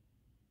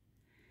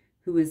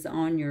is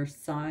on your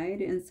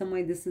side in some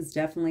way. This is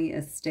definitely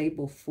a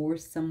stable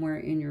force somewhere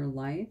in your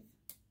life.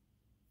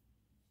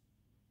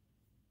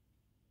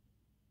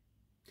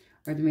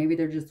 Or maybe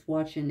they're just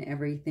watching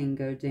everything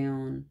go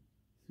down.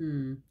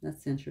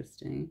 That's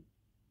interesting.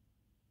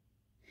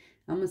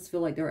 I almost feel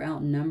like they're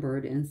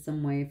outnumbered in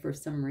some way for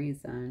some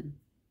reason.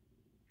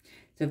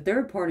 So if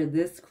they're a part of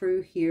this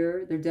crew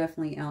here, they're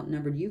definitely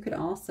outnumbered. You could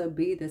also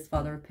be this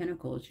Father of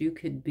Pentacles. You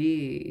could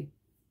be,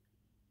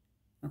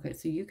 okay,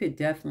 so you could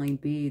definitely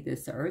be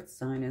this earth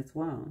sign as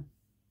well.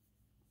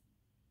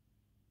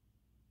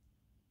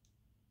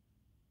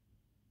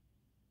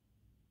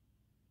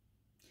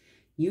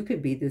 You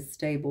could be this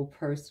stable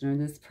person, or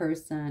this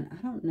person,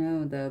 I don't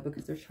know though,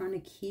 because they're trying to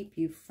keep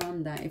you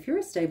from that. If you're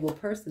a stable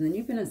person, then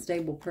you've been a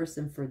stable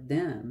person for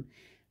them.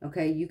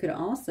 Okay, you could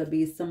also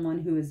be someone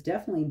who has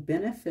definitely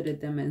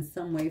benefited them in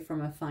some way from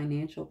a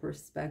financial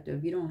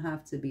perspective. You don't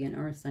have to be an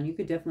earth sign. You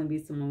could definitely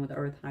be someone with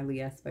earth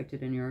highly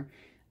aspected in your,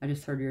 I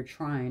just heard your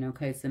trine.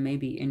 Okay, so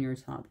maybe in your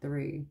top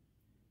 3.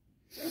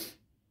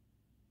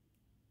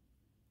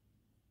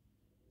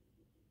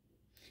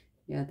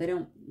 Yeah, they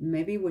don't,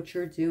 maybe what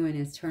you're doing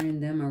is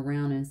turning them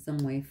around in some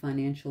way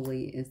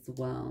financially as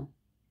well.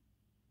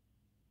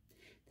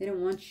 They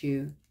don't want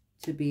you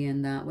to be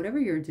in that. Whatever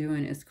you're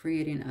doing is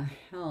creating a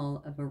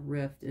hell of a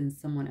rift in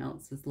someone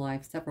else's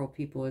life. Several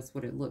people is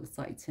what it looks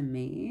like to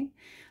me.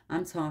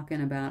 I'm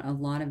talking about a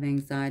lot of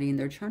anxiety, and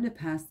they're trying to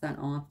pass that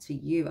off to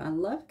you. I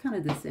love kind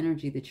of this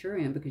energy that you're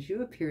in, because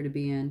you appear to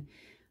be in,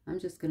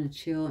 I'm just going to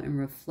chill and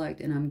reflect,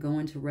 and I'm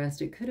going to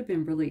rest. It could have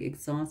been really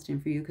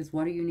exhausting for you, because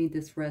why do you need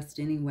this rest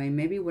anyway?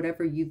 Maybe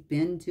whatever you've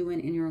been doing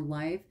in your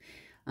life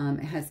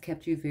has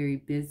kept you very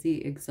busy,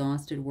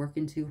 exhausted,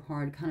 working too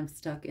hard, kind of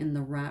stuck in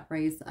the rat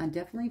race. I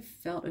definitely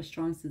felt a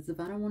strong sense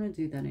of, I don't want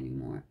to do that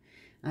anymore.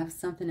 I have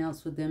something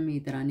else within me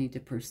that I need to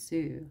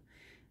pursue.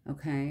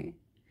 Okay.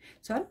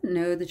 So I don't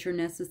know that you're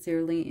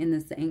necessarily in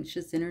this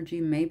anxious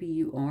energy. Maybe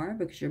you are,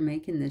 because you're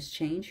making this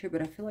change here,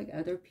 but I feel like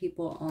other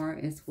people are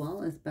as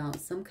well, as about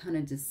some kind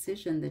of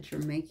decision that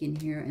you're making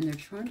here, and they're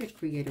trying to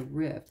create a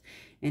rift,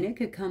 and it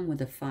could come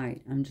with a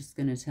fight. I'm just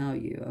going to tell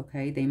you,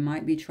 okay? They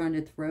might be trying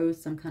to throw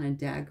some kind of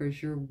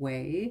daggers your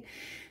way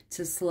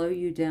to slow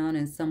you down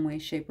in some way,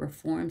 shape, or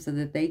form, so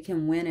that they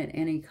can win at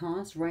any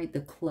cost, right? The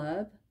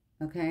club.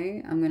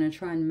 Okay, I'm going to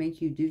try and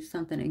make you do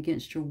something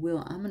against your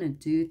will. I'm going to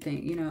do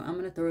things, you know, I'm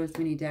going to throw as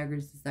many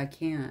daggers as I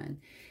can.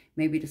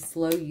 Maybe to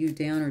slow you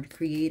down, or to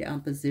create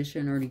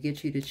opposition, or to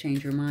get you to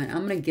change your mind.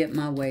 I'm going to get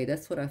my way.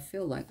 That's what I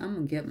feel like. I'm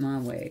going to get my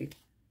way.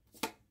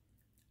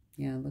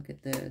 Yeah, look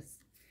at this.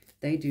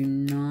 They do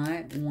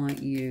not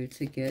want you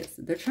to get,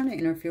 they're trying to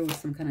interfere with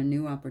some kind of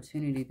new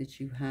opportunity that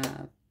you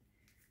have.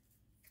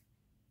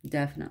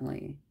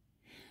 Definitely.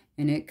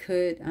 And it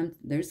could,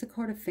 there's a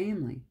card of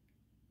family.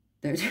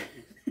 There's...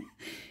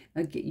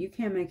 You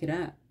can't make it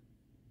up.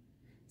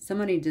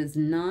 Somebody does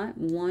not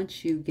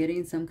want you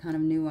getting some kind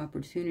of new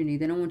opportunity.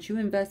 They don't want you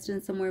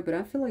investing somewhere, but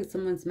I feel like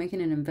someone's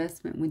making an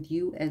investment with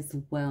you as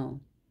well.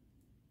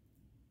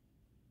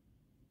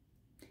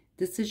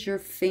 This is your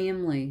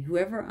family.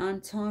 Whoever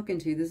I'm talking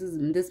to,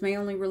 this may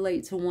only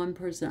relate to one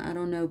person. I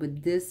don't know,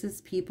 but this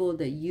is people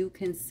that you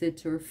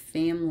consider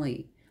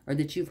family, or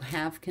that you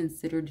have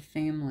considered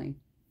family.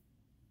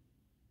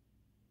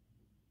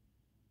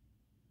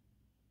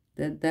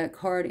 That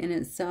card in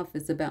itself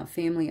is about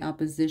family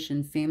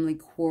opposition, family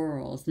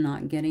quarrels,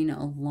 not getting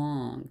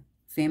along,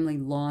 family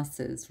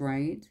losses,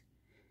 right?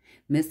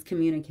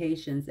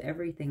 Miscommunications,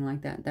 everything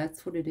like that.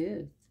 That's what it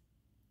is.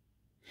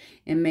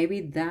 And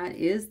maybe that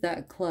is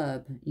that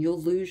club.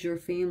 You'll lose your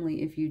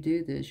family if you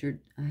do this.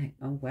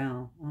 Oh,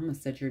 wow. I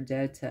almost said you're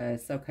dead to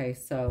us. Okay,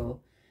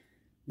 so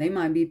they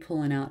might be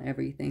pulling out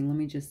everything. Let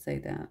me just say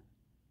that.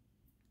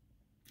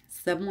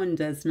 Someone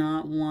does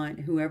not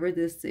want whoever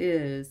this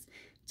is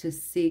to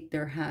seek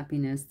their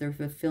happiness, their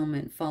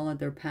fulfillment, follow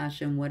their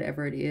passion,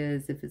 whatever it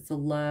is. If it's a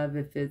love,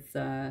 if it's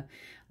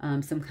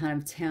some kind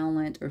of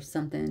talent or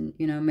something,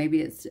 you know,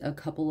 maybe it's a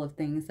couple of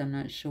things, I'm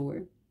not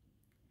sure.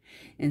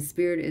 And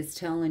Spirit is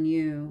telling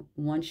you,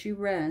 once you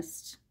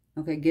rest,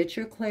 okay, get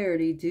your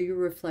clarity, do your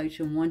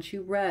reflection. Once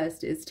you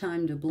rest, it's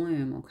time to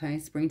bloom, okay?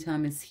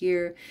 Springtime is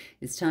here.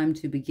 It's time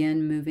to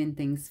begin moving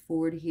things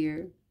forward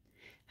here.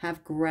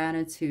 Have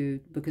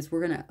gratitude, because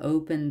we're going to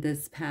open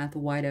this path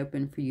wide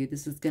open for you.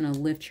 This is going to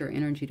lift your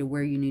energy to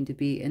where you need to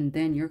be. And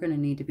then you're going to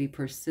need to be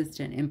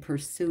persistent in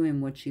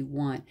pursuing what you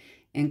want,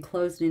 and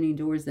closing any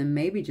doors, and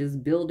maybe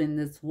just building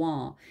this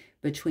wall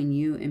between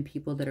you and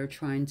people that are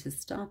trying to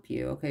stop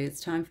you. Okay,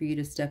 it's time for you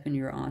to step in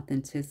your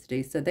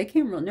authenticity. So they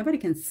can't really, nobody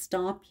can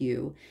stop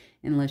you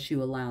unless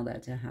you allow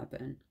that to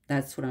happen.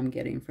 That's what I'm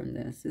getting from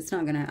this. It's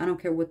not going to, I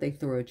don't care what they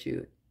throw at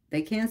you.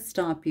 They can't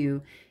stop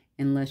you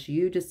unless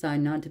you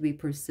decide not to be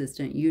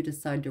persistent. You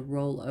decide to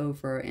roll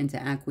over and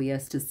to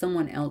acquiesce to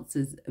someone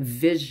else's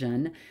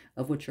vision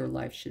of what your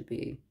life should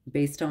be,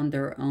 based on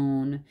their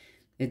own,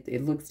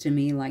 it looks to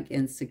me like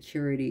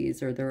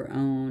insecurities, or their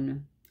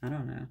own, I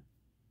don't know.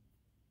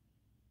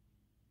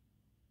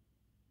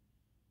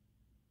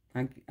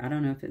 I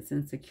don't know if it's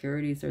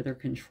insecurities or their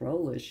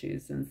control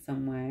issues in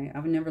some way. I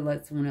would never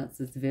let someone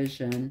else's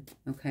vision,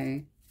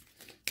 okay,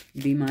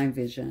 be my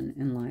vision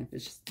in life.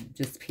 It's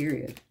just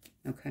period.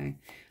 Okay.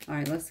 All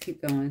right, let's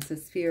keep going. So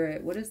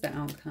Spirit, what is the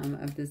outcome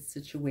of this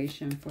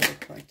situation for the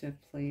collective,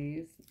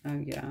 please?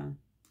 Oh, yeah.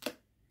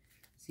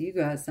 So you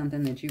got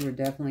something that you were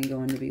definitely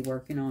going to be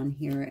working on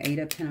here. 8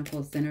 of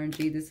Pentacles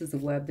energy. This is a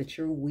web that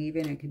you're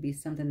weaving. It could be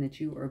something that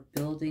you are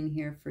building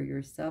here for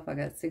yourself. I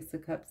got 6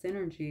 of Cups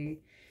energy.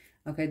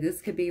 Okay,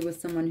 this could be with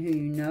someone who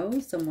you know,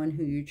 someone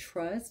who you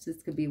trust.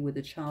 This could be with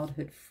a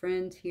childhood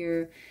friend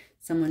here,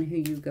 someone who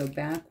you go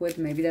back with.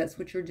 Maybe that's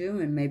what you're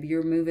doing. Maybe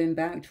you're moving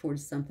back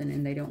towards something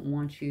and they don't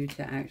want you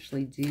to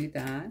actually do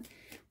that.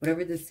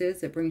 Whatever this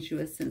is, it brings you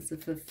a sense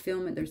of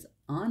fulfillment. There's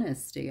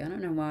honesty. I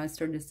don't know why I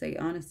started to say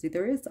honesty.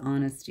 There is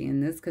honesty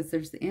in this because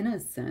there's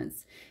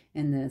innocence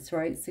in this,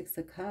 right? Six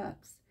of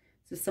Cups.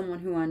 So someone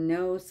who I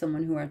know,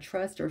 someone who I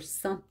trust, or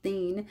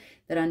something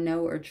that I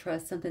know or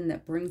trust, something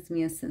that brings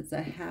me a sense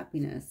of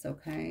happiness,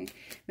 okay?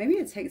 Maybe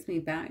it takes me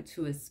back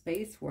to a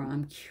space where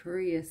I'm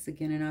curious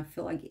again and I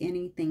feel like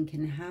anything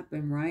can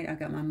happen, right? I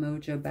got my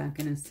mojo back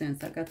in a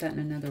sense. I got that in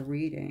another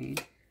reading.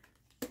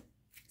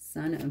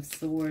 Son of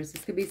Swords.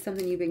 This could be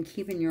something you've been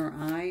keeping your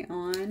eye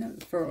on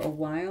for a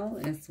while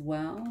as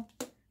well.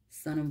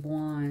 Son of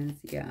Wands.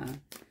 Yeah.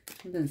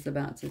 Something's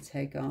about to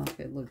take off,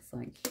 it looks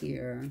like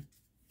here.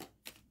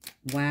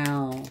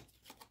 Wow.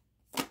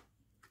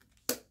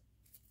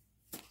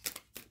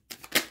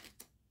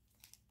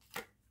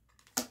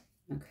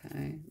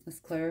 Okay. Let's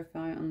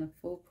clarify on the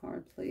full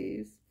card,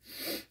 please.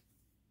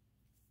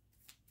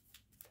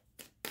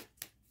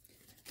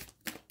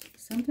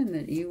 Something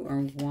that you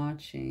are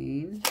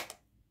watching.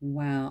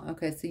 Wow.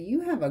 Okay, so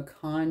you have a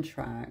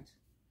contract.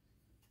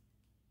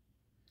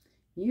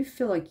 You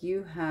feel like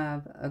you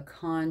have a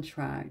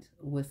contract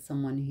with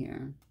someone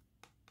here.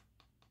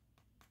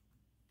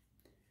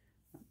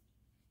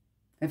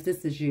 If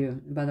this is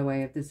you, by the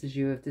way, if this is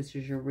you, if this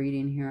is your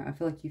reading here, I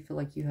feel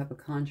like you have a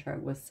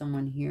contract with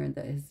someone here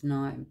that has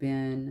not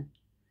been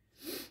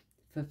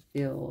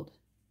fulfilled.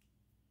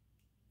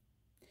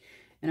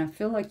 And I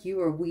feel like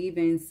you are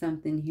weaving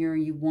something here.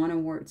 You want to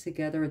work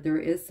together. There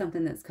is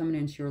something that's coming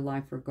into your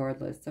life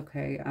regardless,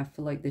 okay? I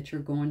feel like that you're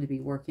going to be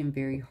working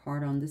very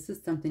hard on. This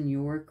is something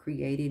you're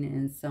creating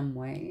in some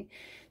way.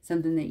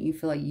 Something that you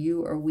feel like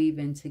you are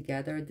weaving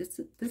together. This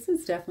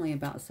is definitely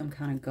about some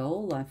kind of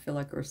goal, I feel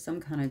like, or some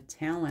kind of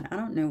talent. I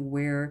don't know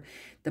where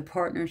the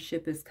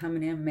partnership is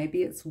coming in.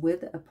 Maybe it's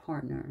with a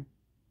partner.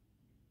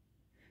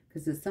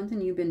 Because it's something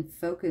you've been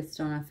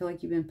focused on. I feel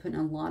like you've been putting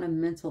a lot of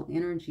mental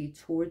energy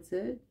towards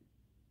it.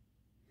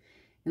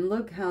 And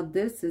look how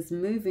this is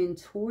moving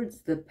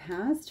towards the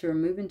past here,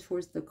 moving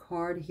towards the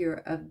card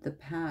here of the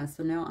past.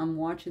 So now I'm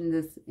watching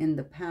this in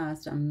the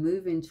past. I'm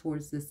moving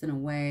towards this in a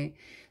way.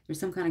 There's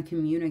some kind of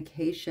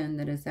communication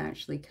that is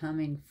actually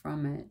coming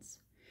from it.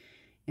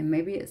 And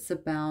maybe it's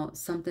about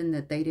something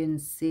that they didn't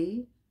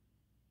see.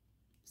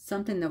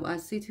 Something that I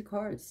see two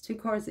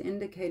cards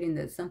indicating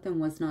that something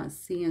was not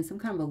seen. Some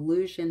kind of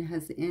illusion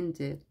has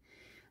ended.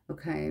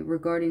 Okay,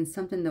 regarding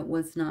something that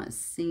was not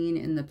seen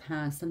in the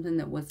past, something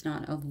that was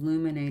not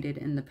illuminated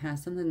in the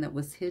past, something that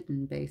was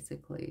hidden,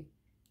 basically,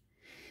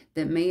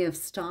 that may have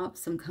stopped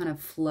some kind of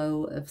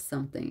flow of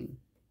something.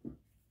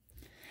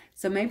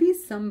 So maybe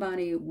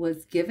somebody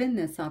was given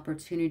this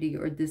opportunity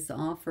or this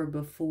offer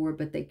before,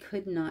 but they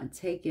could not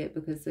take it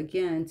because,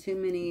 again, too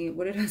many,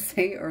 what did I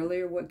say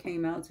earlier? What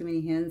came out? Too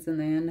many hens in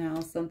the hen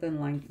house, something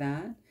like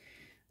that.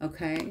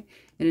 Okay,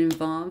 it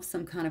involves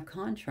some kind of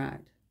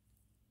contract.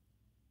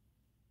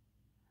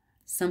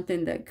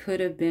 Something that could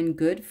have been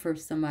good for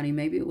somebody.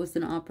 Maybe it was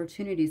an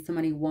opportunity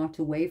somebody walked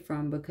away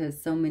from because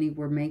so many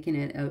were making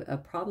it a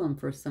problem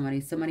for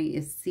somebody. Somebody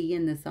is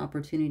seeing this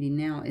opportunity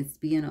now. It's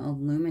being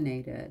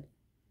illuminated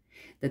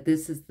that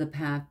this is the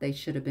path they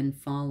should have been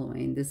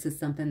following. This is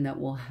something that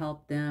will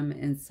help them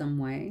in some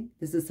way.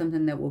 This is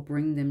something that will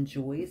bring them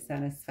joy,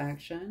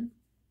 satisfaction.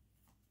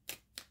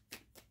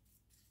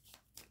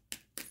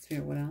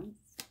 Spirit, what else?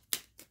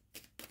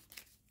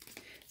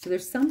 So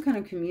there's some kind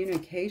of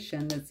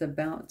communication that's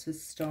about to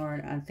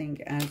start, I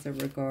think, as it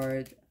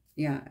regards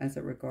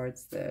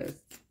this.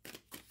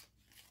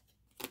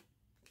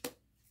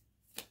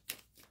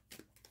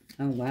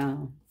 Oh,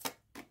 wow.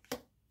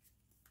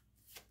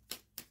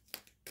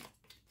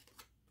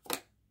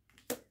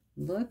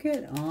 Look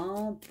at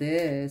all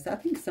this. I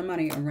think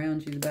somebody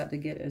around you is about to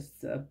get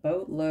a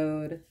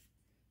boatload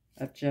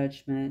of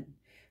judgment.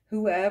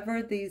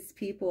 Whoever these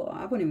people,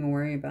 I wouldn't even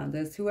worry about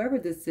this. Whoever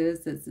this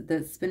is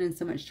that's spending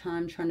so much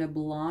time trying to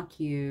block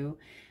you,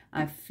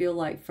 I feel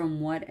like from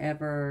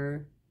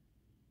whatever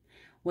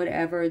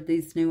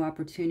these new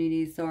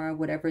opportunities are,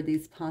 whatever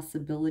these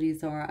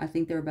possibilities are, I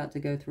think they're about to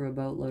go through a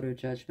boatload of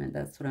judgment.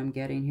 That's what I'm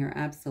getting here.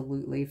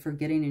 Absolutely. For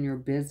getting in your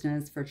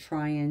business, for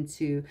trying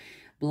to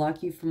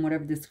block you from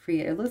whatever this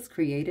it looks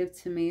creative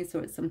to me. So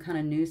it's some kind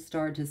of new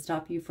start to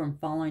stop you from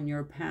following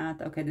your path.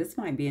 Okay, this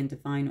might be in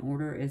divine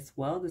order as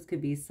well. This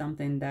could be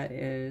something that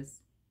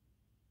is...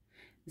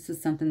 This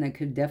is something that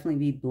could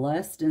definitely be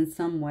blessed in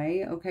some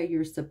way. Okay,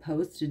 you're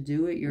supposed to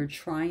do it. You're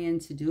trying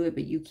to do it,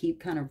 but you keep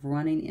kind of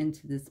running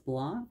into this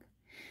block.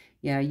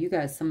 Yeah, you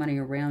got somebody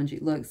around you.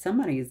 Look,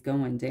 somebody is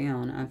going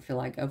down, I feel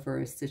like, over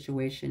a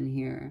situation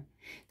here.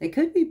 They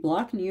could be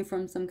blocking you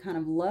from some kind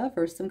of love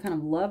or some kind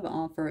of love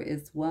offer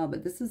as well.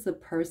 But this is a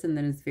person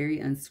that is very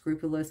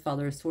unscrupulous.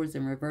 Father of Swords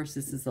in reverse.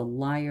 This is a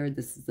liar.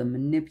 This is a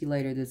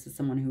manipulator. This is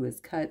someone who is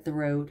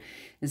cutthroat.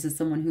 This is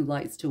someone who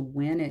likes to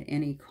win at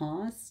any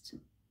cost.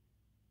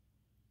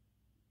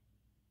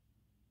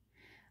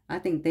 I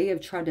think they have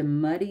tried to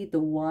muddy the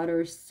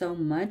waters so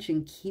much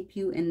and keep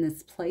you in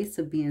this place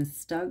of being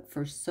stuck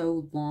for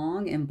so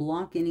long and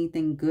block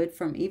anything good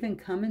from even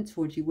coming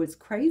towards you. What's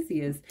crazy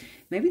is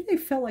maybe they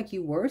felt like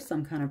you were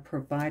some kind of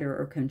provider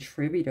or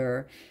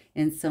contributor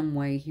in some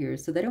way here.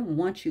 So they don't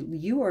want you.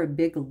 You are a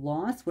big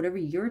loss. Whatever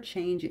your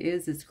change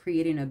is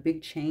creating a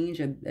big change,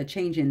 a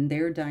change in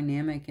their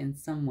dynamic in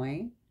some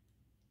way.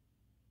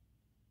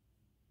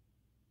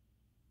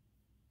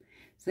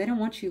 So they don't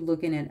want you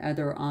looking at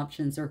other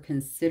options or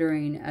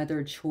considering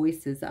other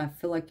choices. I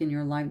feel like in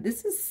your life,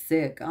 this is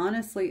sick.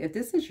 Honestly, if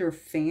this is your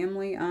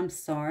family, I'm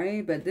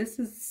sorry, but this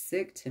is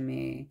sick to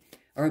me.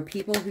 Or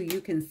people who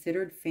you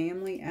considered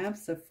family,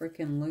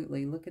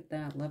 abso-freaking-lutely. Look at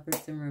that,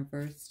 Lovers in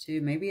reverse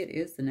too. Maybe it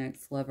is the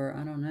next lover,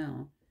 I don't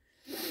know.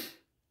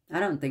 I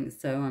don't think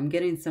so. I'm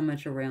getting so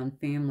much around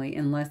family,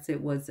 unless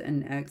it was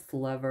an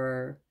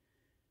ex-lover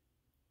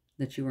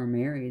that you were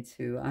married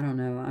to. I don't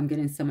know. I'm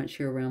getting so much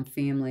here around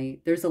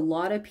family. There's a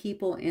lot of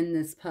people in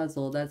this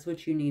puzzle. That's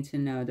what you need to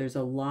know. There's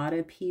a lot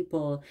of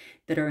people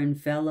that are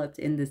enveloped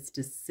in this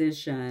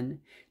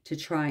decision to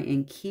try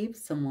and keep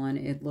someone,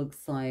 it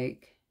looks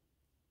like,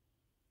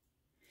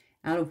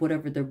 out of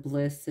whatever their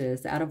bliss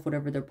is, out of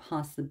whatever their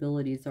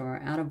possibilities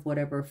are, out of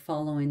whatever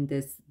following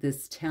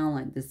this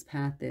talent, this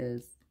path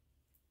is.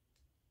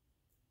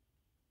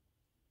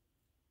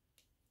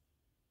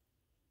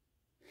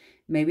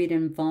 Maybe it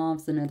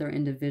involves another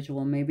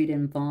individual. Maybe it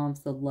involves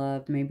the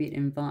love. Maybe it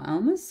involves... I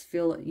almost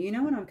feel... You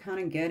know what I'm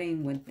kind of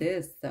getting with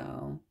this,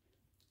 though?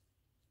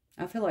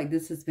 I feel like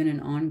this has been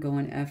an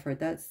ongoing effort.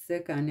 That's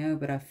sick, I know,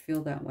 but I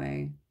feel that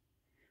way.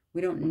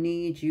 We don't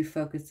need you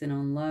focusing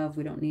on love.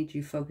 We don't need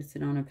you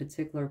focusing on a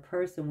particular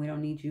person. We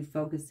don't need you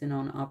focusing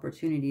on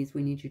opportunities.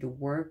 We need you to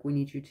work. We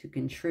need you to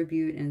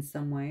contribute in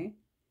some way.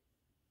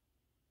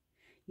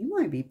 You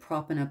might be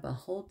propping up a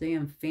whole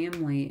damn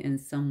family in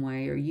some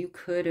way, or you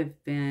could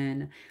have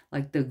been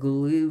like the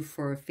glue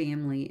for a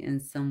family in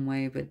some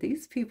way, but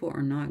these people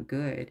are not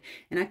good.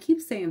 And I keep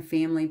saying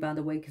family, by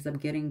the way, because I'm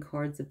getting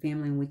cards of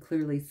family and we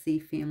clearly see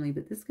family,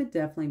 but this could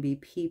definitely be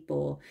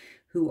people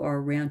who are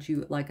around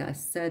you, like I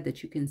said,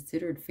 that you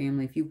considered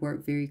family. If you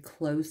work very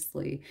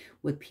closely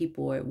with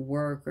people at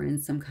work or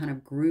in some kind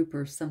of group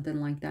or something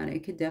like that,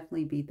 it could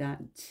definitely be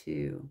that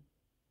too.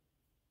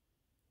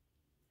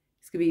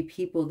 Could be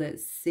people that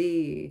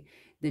see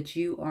that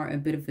you are a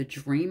bit of a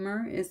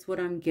dreamer is what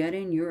I'm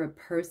getting. You're a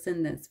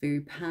person that's very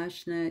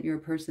passionate. You're a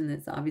person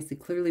that's obviously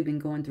clearly been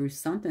going through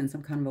something,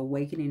 some kind of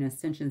awakening,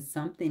 ascension,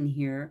 something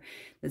here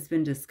that's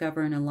been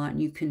discovering a lot.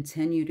 And you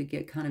continue to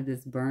get kind of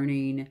this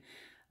burning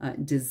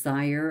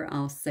desire,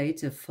 I'll say,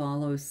 to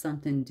follow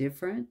something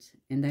different.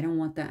 And they don't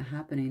want that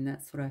happening.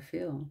 That's what I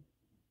feel.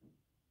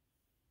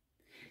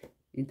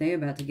 They're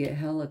about to get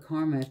hella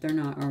karma if they're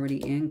not already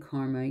in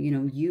karma. You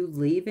know, you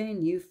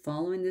leaving, you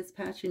following this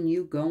passion,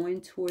 you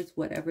going towards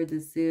whatever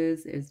this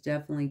is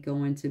definitely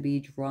going to be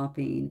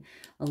dropping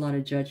a lot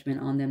of judgment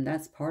on them.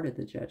 That's part of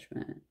the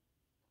judgment.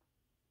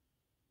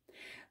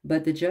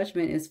 But the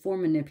judgment is for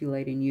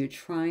manipulating you,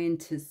 trying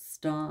to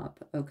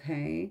stop,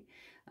 okay?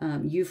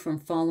 You from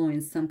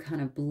following some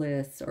kind of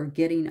bliss or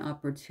getting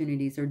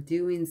opportunities or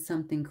doing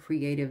something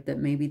creative that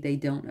maybe they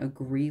don't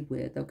agree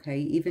with, okay?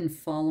 Even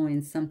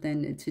following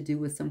something to do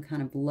with some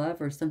kind of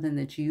love or something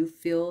that you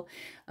feel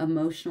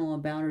emotional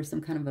about or some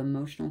kind of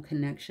emotional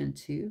connection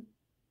to.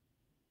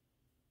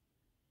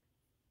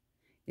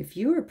 If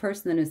you're a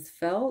person that has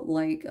felt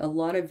like a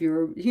lot of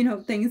your, you know,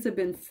 things have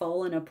been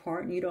falling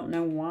apart and you don't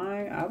know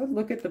why, I would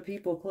look at the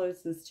people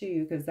closest to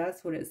you because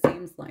that's what it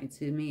seems like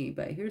to me.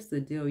 But here's the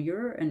deal.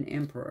 You're an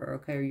emperor,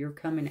 okay? Or you're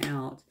coming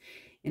out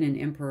in an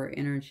emperor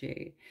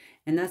energy.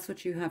 And that's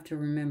what you have to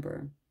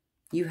remember.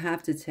 You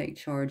have to take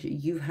charge.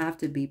 You have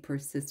to be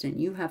persistent.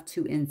 You have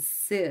to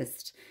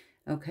insist,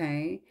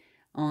 okay,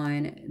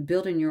 on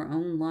building your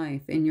own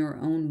life in your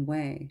own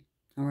way.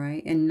 All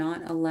right. And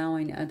not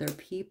allowing other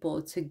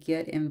people to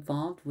get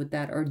involved with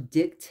that or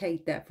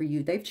dictate that for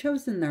you. They've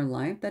chosen their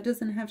life. That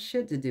doesn't have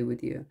shit to do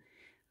with you.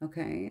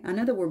 Okay. I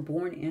know that we're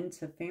born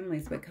into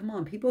families, but come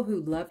on, people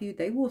who love you,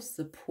 they will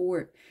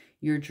support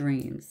your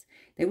dreams.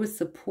 They will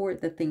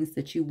support the things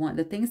that you want,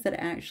 the things that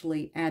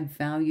actually add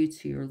value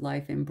to your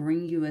life and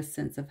bring you a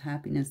sense of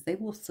happiness. They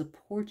will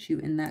support you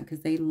in that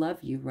because they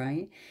love you,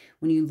 right?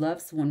 When you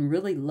love someone,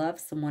 really love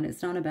someone,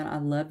 it's not about I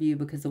love you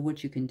because of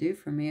what you can do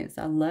for me. It's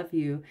I love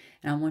you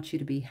and I want you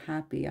to be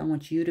happy. I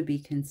want you to be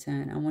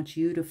content. I want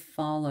you to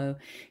follow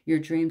your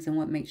dreams and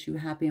what makes you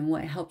happy and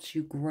what helps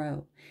you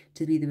grow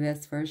to be the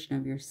best version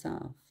of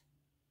yourself.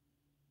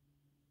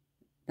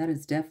 That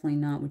is definitely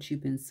not what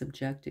you've been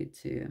subjected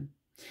to.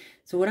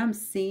 So what I'm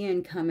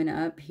seeing coming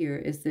up here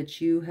is that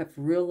you have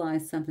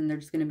realized something.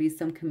 There's going to be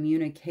some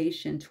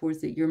communication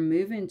towards it. You're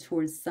moving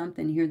towards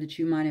something here that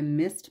you might have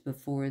missed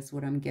before is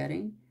what I'm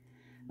getting.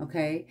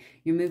 Okay,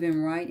 you're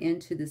moving right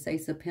into this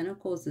Ace of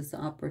Pentacles, this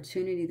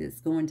opportunity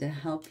that's going to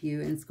help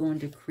you and it's going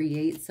to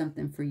create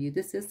something for you.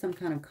 This is some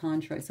kind of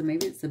contract, so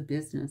maybe it's a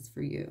business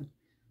for you.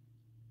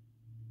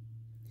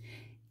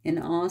 And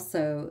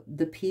also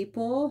the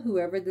people,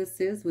 whoever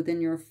this is,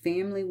 within your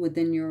family,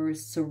 within your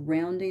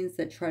surroundings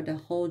that tried to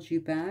hold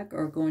you back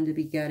are going to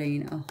be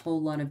getting a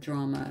whole lot of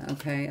drama,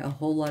 okay? A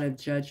whole lot of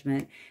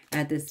judgment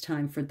at this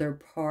time for their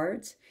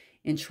part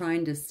in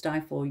trying to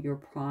stifle your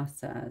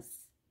process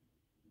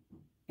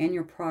and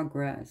your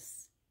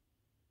progress.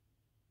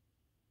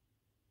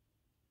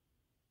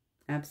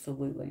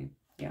 Absolutely.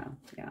 Yeah,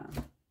 yeah.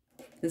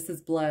 This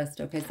is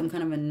blessed, okay? Some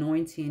kind of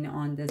anointing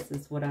on this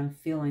is what I'm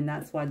feeling.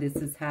 That's why this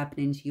is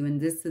happening to you. And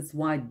this is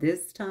why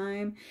this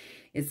time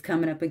it's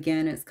coming up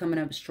again. It's coming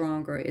up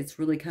stronger. It's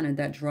really kind of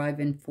that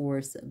driving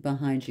force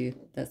behind you.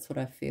 That's what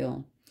I feel.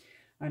 All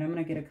right, I'm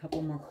going to get a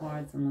couple more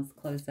cards and let's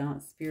close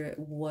out. Spirit,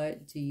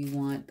 what do you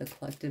want the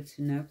collective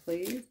to know,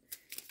 please?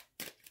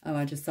 Oh,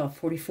 I just saw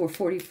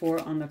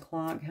 4444 on the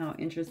clock. How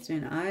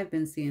interesting. I've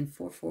been seeing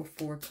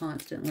 444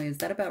 constantly. Is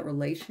that about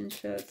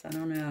relationships? I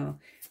don't know.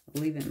 I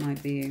believe it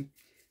might be.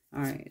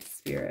 All right,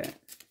 Spirit.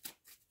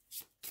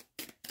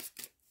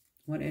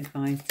 What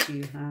advice do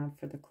you have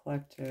for the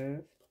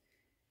collective?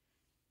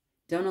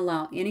 Don't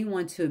allow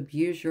anyone to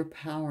abuse your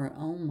power.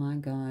 Oh, my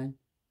God.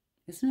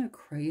 Isn't it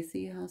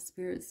crazy how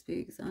Spirit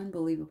speaks?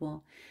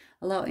 Unbelievable.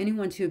 Allow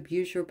anyone to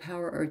abuse your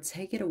power or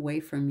take it away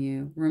from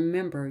you.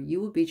 Remember,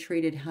 you will be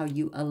treated how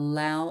you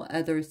allow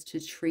others to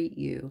treat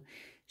you.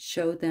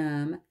 Show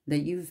them that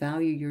you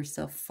value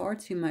yourself far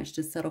too much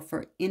to settle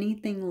for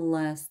anything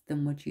less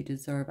than what you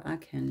deserve. I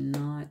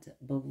cannot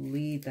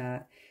believe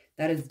that.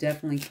 That is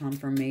definitely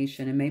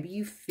confirmation. And maybe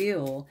you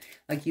feel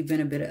like you've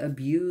been a bit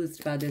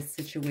abused by this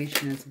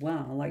situation as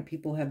well. Like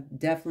people have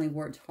definitely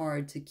worked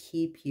hard to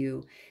keep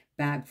you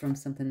back from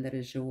something that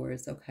is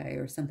yours, okay,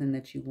 or something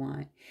that you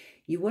want.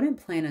 You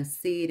wouldn't plant a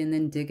seed and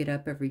then dig it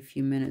up every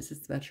few minutes.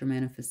 It's about your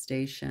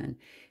manifestation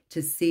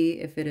to see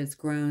if it has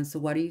grown. So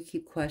why do you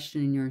keep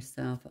questioning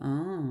yourself?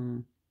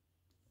 Oh,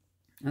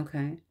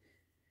 okay.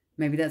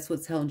 Maybe that's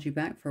what's held you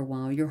back for a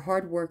while. Your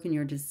hard work and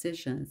your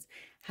decisions.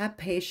 Have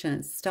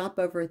patience. Stop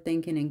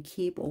overthinking and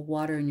keep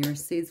watering your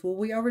seeds. Well,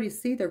 we already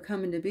see they're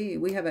coming to be.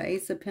 We have an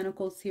Ace of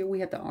Pentacles here. We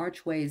have the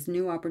archways,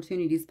 new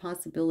opportunities,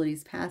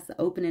 possibilities, paths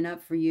opening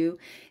up for you.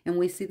 And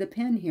we see the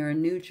pen here, a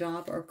new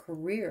job or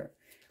career,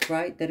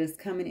 right, that is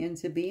coming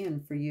into being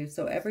for you.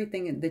 So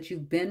everything that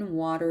you've been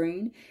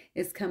watering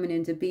is coming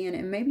into being.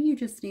 And maybe you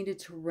just needed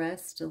to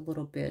rest a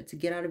little bit, to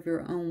get out of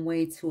your own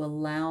way, to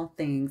allow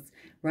things,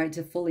 right,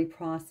 to fully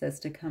process,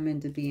 to come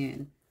into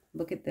being.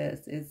 Look at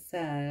this. It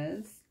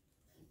says,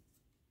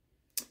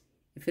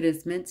 if it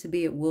is meant to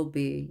be, it will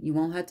be. You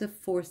won't have to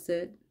force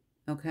it,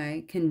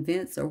 okay?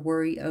 Convince or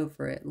worry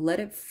over it. Let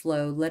it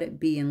flow, let it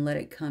be, and let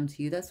it come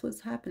to you. That's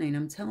what's happening,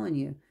 I'm telling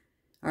you.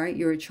 All right,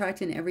 you're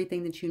attracting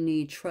everything that you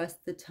need.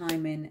 Trust the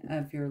timing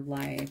of your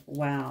life.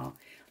 Wow.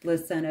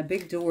 Listen, a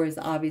big door is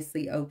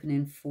obviously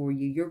opening for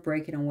you. You're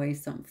breaking away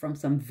from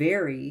some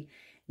very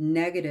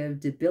negative,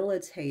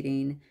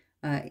 debilitating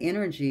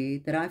energy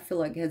that I feel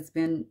like has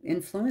been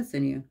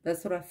influencing you.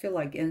 That's what I feel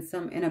like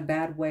in a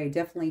bad way.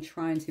 Definitely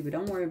trying to, but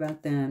don't worry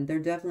about them. They're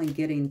definitely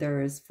getting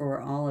theirs for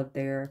all of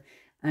their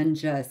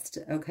unjust,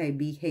 okay,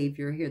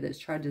 behavior here that's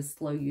tried to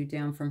slow you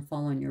down from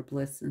following your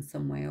bliss in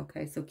some way,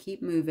 okay? So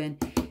keep moving.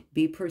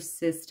 Be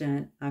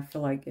persistent. I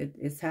feel like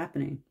it's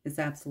happening. It's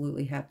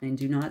absolutely happening.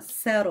 Do not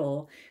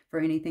settle for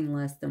anything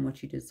less than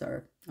what you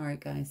deserve. All right,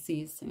 guys. See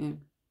you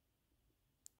soon.